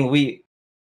just saying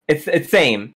it's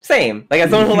same. Like, as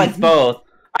someone who likes both,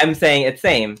 I'm saying it's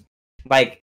same.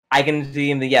 Like, I can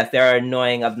see that yes, there are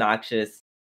annoying, obnoxious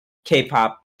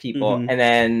K-pop people, and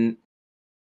then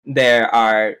there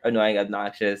are annoying,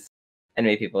 obnoxious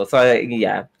anime people. So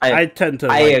yeah, I tend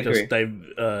to just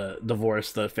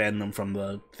divorce the fandom from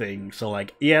the thing. So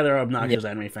like, yeah, there are obnoxious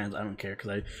anime fans. I don't care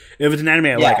because if it's an anime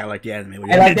I like the anime.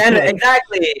 I like the anime.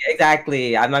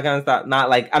 Exactly. I'm not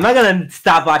gonna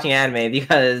stop watching anime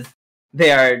because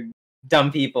they are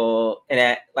dumb people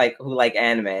who like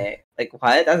anime. Like,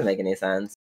 what? It doesn't make any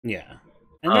sense. Yeah.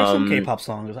 And there's some K-pop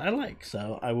songs I like,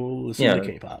 so I will listen to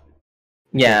K-pop.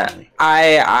 Yeah, definitely.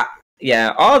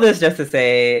 All this just to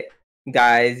say,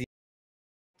 guys,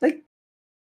 like,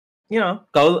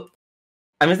 go.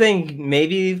 I'm just saying,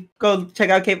 maybe go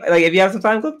check out K-pop. Like, if you have some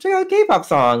time, go check out a K-pop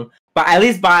song. But at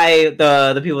least by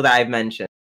the people that I've mentioned,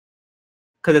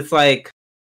 because it's like, ...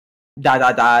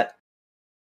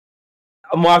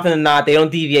 More often than not, they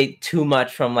don't deviate too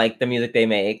much from like the music they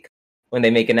make when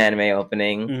they make an anime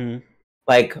opening.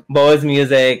 Like Boa's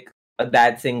music,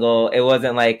 that single, it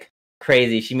wasn't like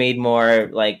crazy. She made more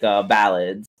like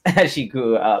ballads as she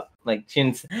grew up. Like she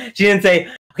didn't say,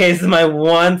 okay, this is my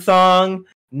one song,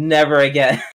 never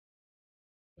again.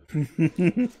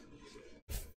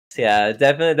 So yeah,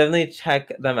 definitely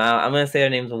check them out. I'm gonna say their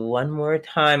names one more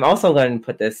time. Also, going to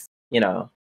put this,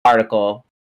 article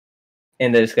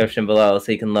in the description below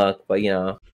so you can look. But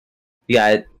you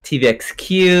got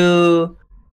TVXQ,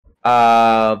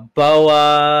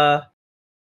 Boa.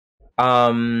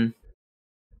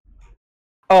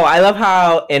 Oh, I love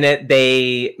how in it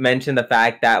they mention the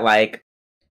fact that like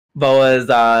Boa's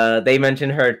they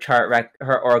mentioned her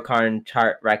her Oricon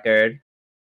chart record.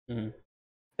 Mm.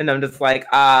 And I'm just like,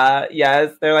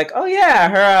 yes. They're like, oh yeah,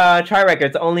 her chart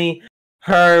record's only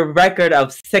her record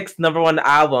of 6 #1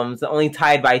 albums, only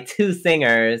tied by 2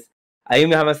 singers,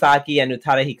 Ayumi Hamasaki and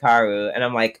Utada Hikaru. And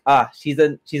I'm like, she's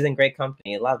in great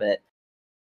company. Love it.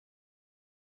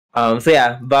 So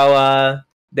yeah, Boa.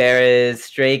 There is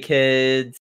Stray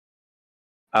Kids,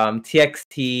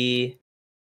 TXT,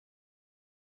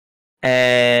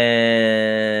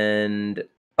 and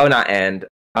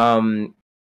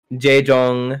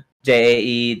Jaejong,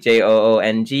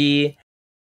 Jaejoong,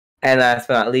 and last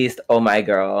but not least, Oh My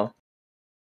Girl.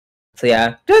 So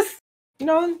yeah, just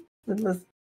that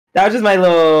was just my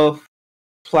little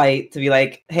flight to be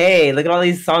like, hey, look at all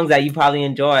these songs that you probably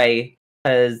enjoy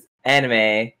because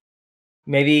anime.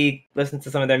 Maybe listen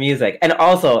to some of their music. And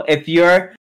also, if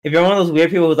you're one of those weird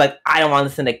people who's like, I don't want to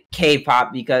listen to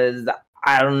K-pop because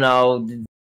I don't know,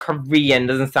 Korean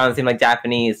doesn't seem like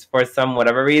Japanese for some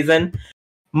whatever reason.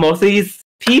 Most of these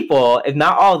people, if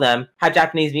not all of them, have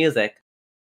Japanese music.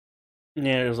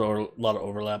 Yeah, there's a lot of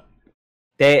overlap.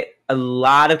 A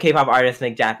lot of K-pop artists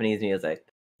make Japanese music.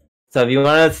 So if you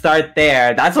want to start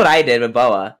there, that's what I did with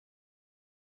Boa.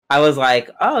 I was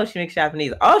like, oh, she makes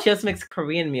Japanese. Oh, she also makes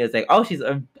Korean music. Oh, she's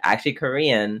actually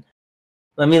Korean.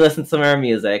 Let me listen to some of her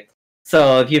music.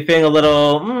 So if you're feeling a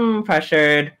little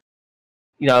pressured,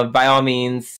 by all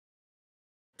means,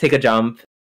 take a jump.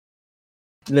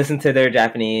 Listen to their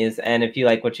Japanese. And if you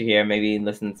like what you hear, maybe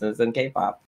listen to some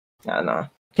K-pop. I don't know.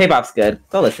 K-pop's good.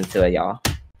 Go listen to it, y'all.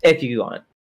 If you want.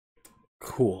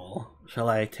 Cool. Shall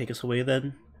I take us away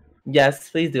then? Yes,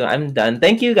 please do. I'm done.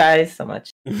 Thank you guys so much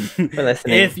for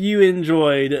listening. If you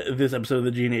enjoyed this episode of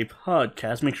the G&A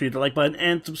podcast, make sure you hit the like button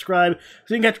and subscribe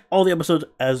so you can catch all the episodes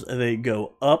as they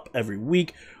go up every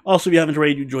week. Also, if you haven't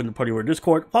already, you join the Party Word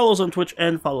Discord, follow us on Twitch,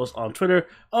 and follow us on Twitter,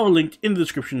 all linked in the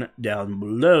description down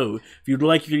below. If you'd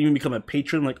like, you can even become a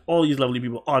patron like all these lovely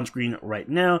people on screen right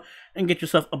now, and get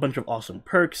yourself a bunch of awesome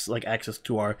perks, like access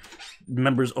to our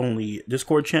members-only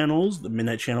Discord channels, the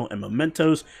Midnight Channel, and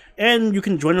Mementos, and you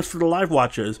can join us for the live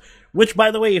watches, which, by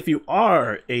the way, if you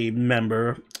are a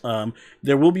member,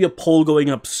 there will be a poll going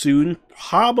up soon,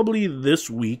 probably this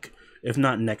week, if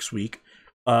not next week,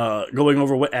 going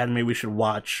over what anime we should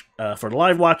watch for the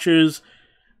live watches,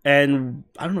 and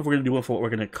I don't know if we're going to do one for what we're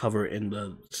going to cover in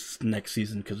the next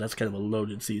season, because that's kind of a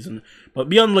loaded season, but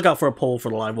be on the lookout for a poll for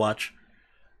the live watch.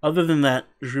 Other than that,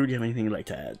 Drew, do you have anything you'd like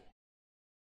to add?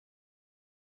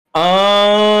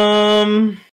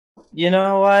 You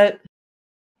know what?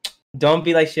 Don't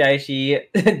be like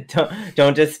Shiraishi.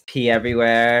 don't just pee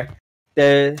everywhere.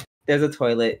 There's a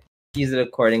toilet. Use it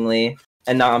accordingly,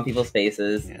 and not on people's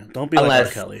faces. Yeah, don't be like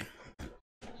R. Kelly.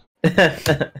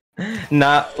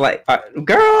 Not like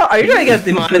girl. Are you trying to get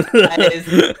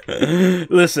demonetized?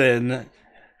 Listen.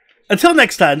 Until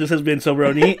next time, this has been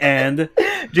Sobroni and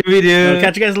Jimmy Doo. We'll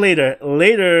catch you guys later.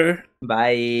 Later.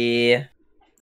 Bye.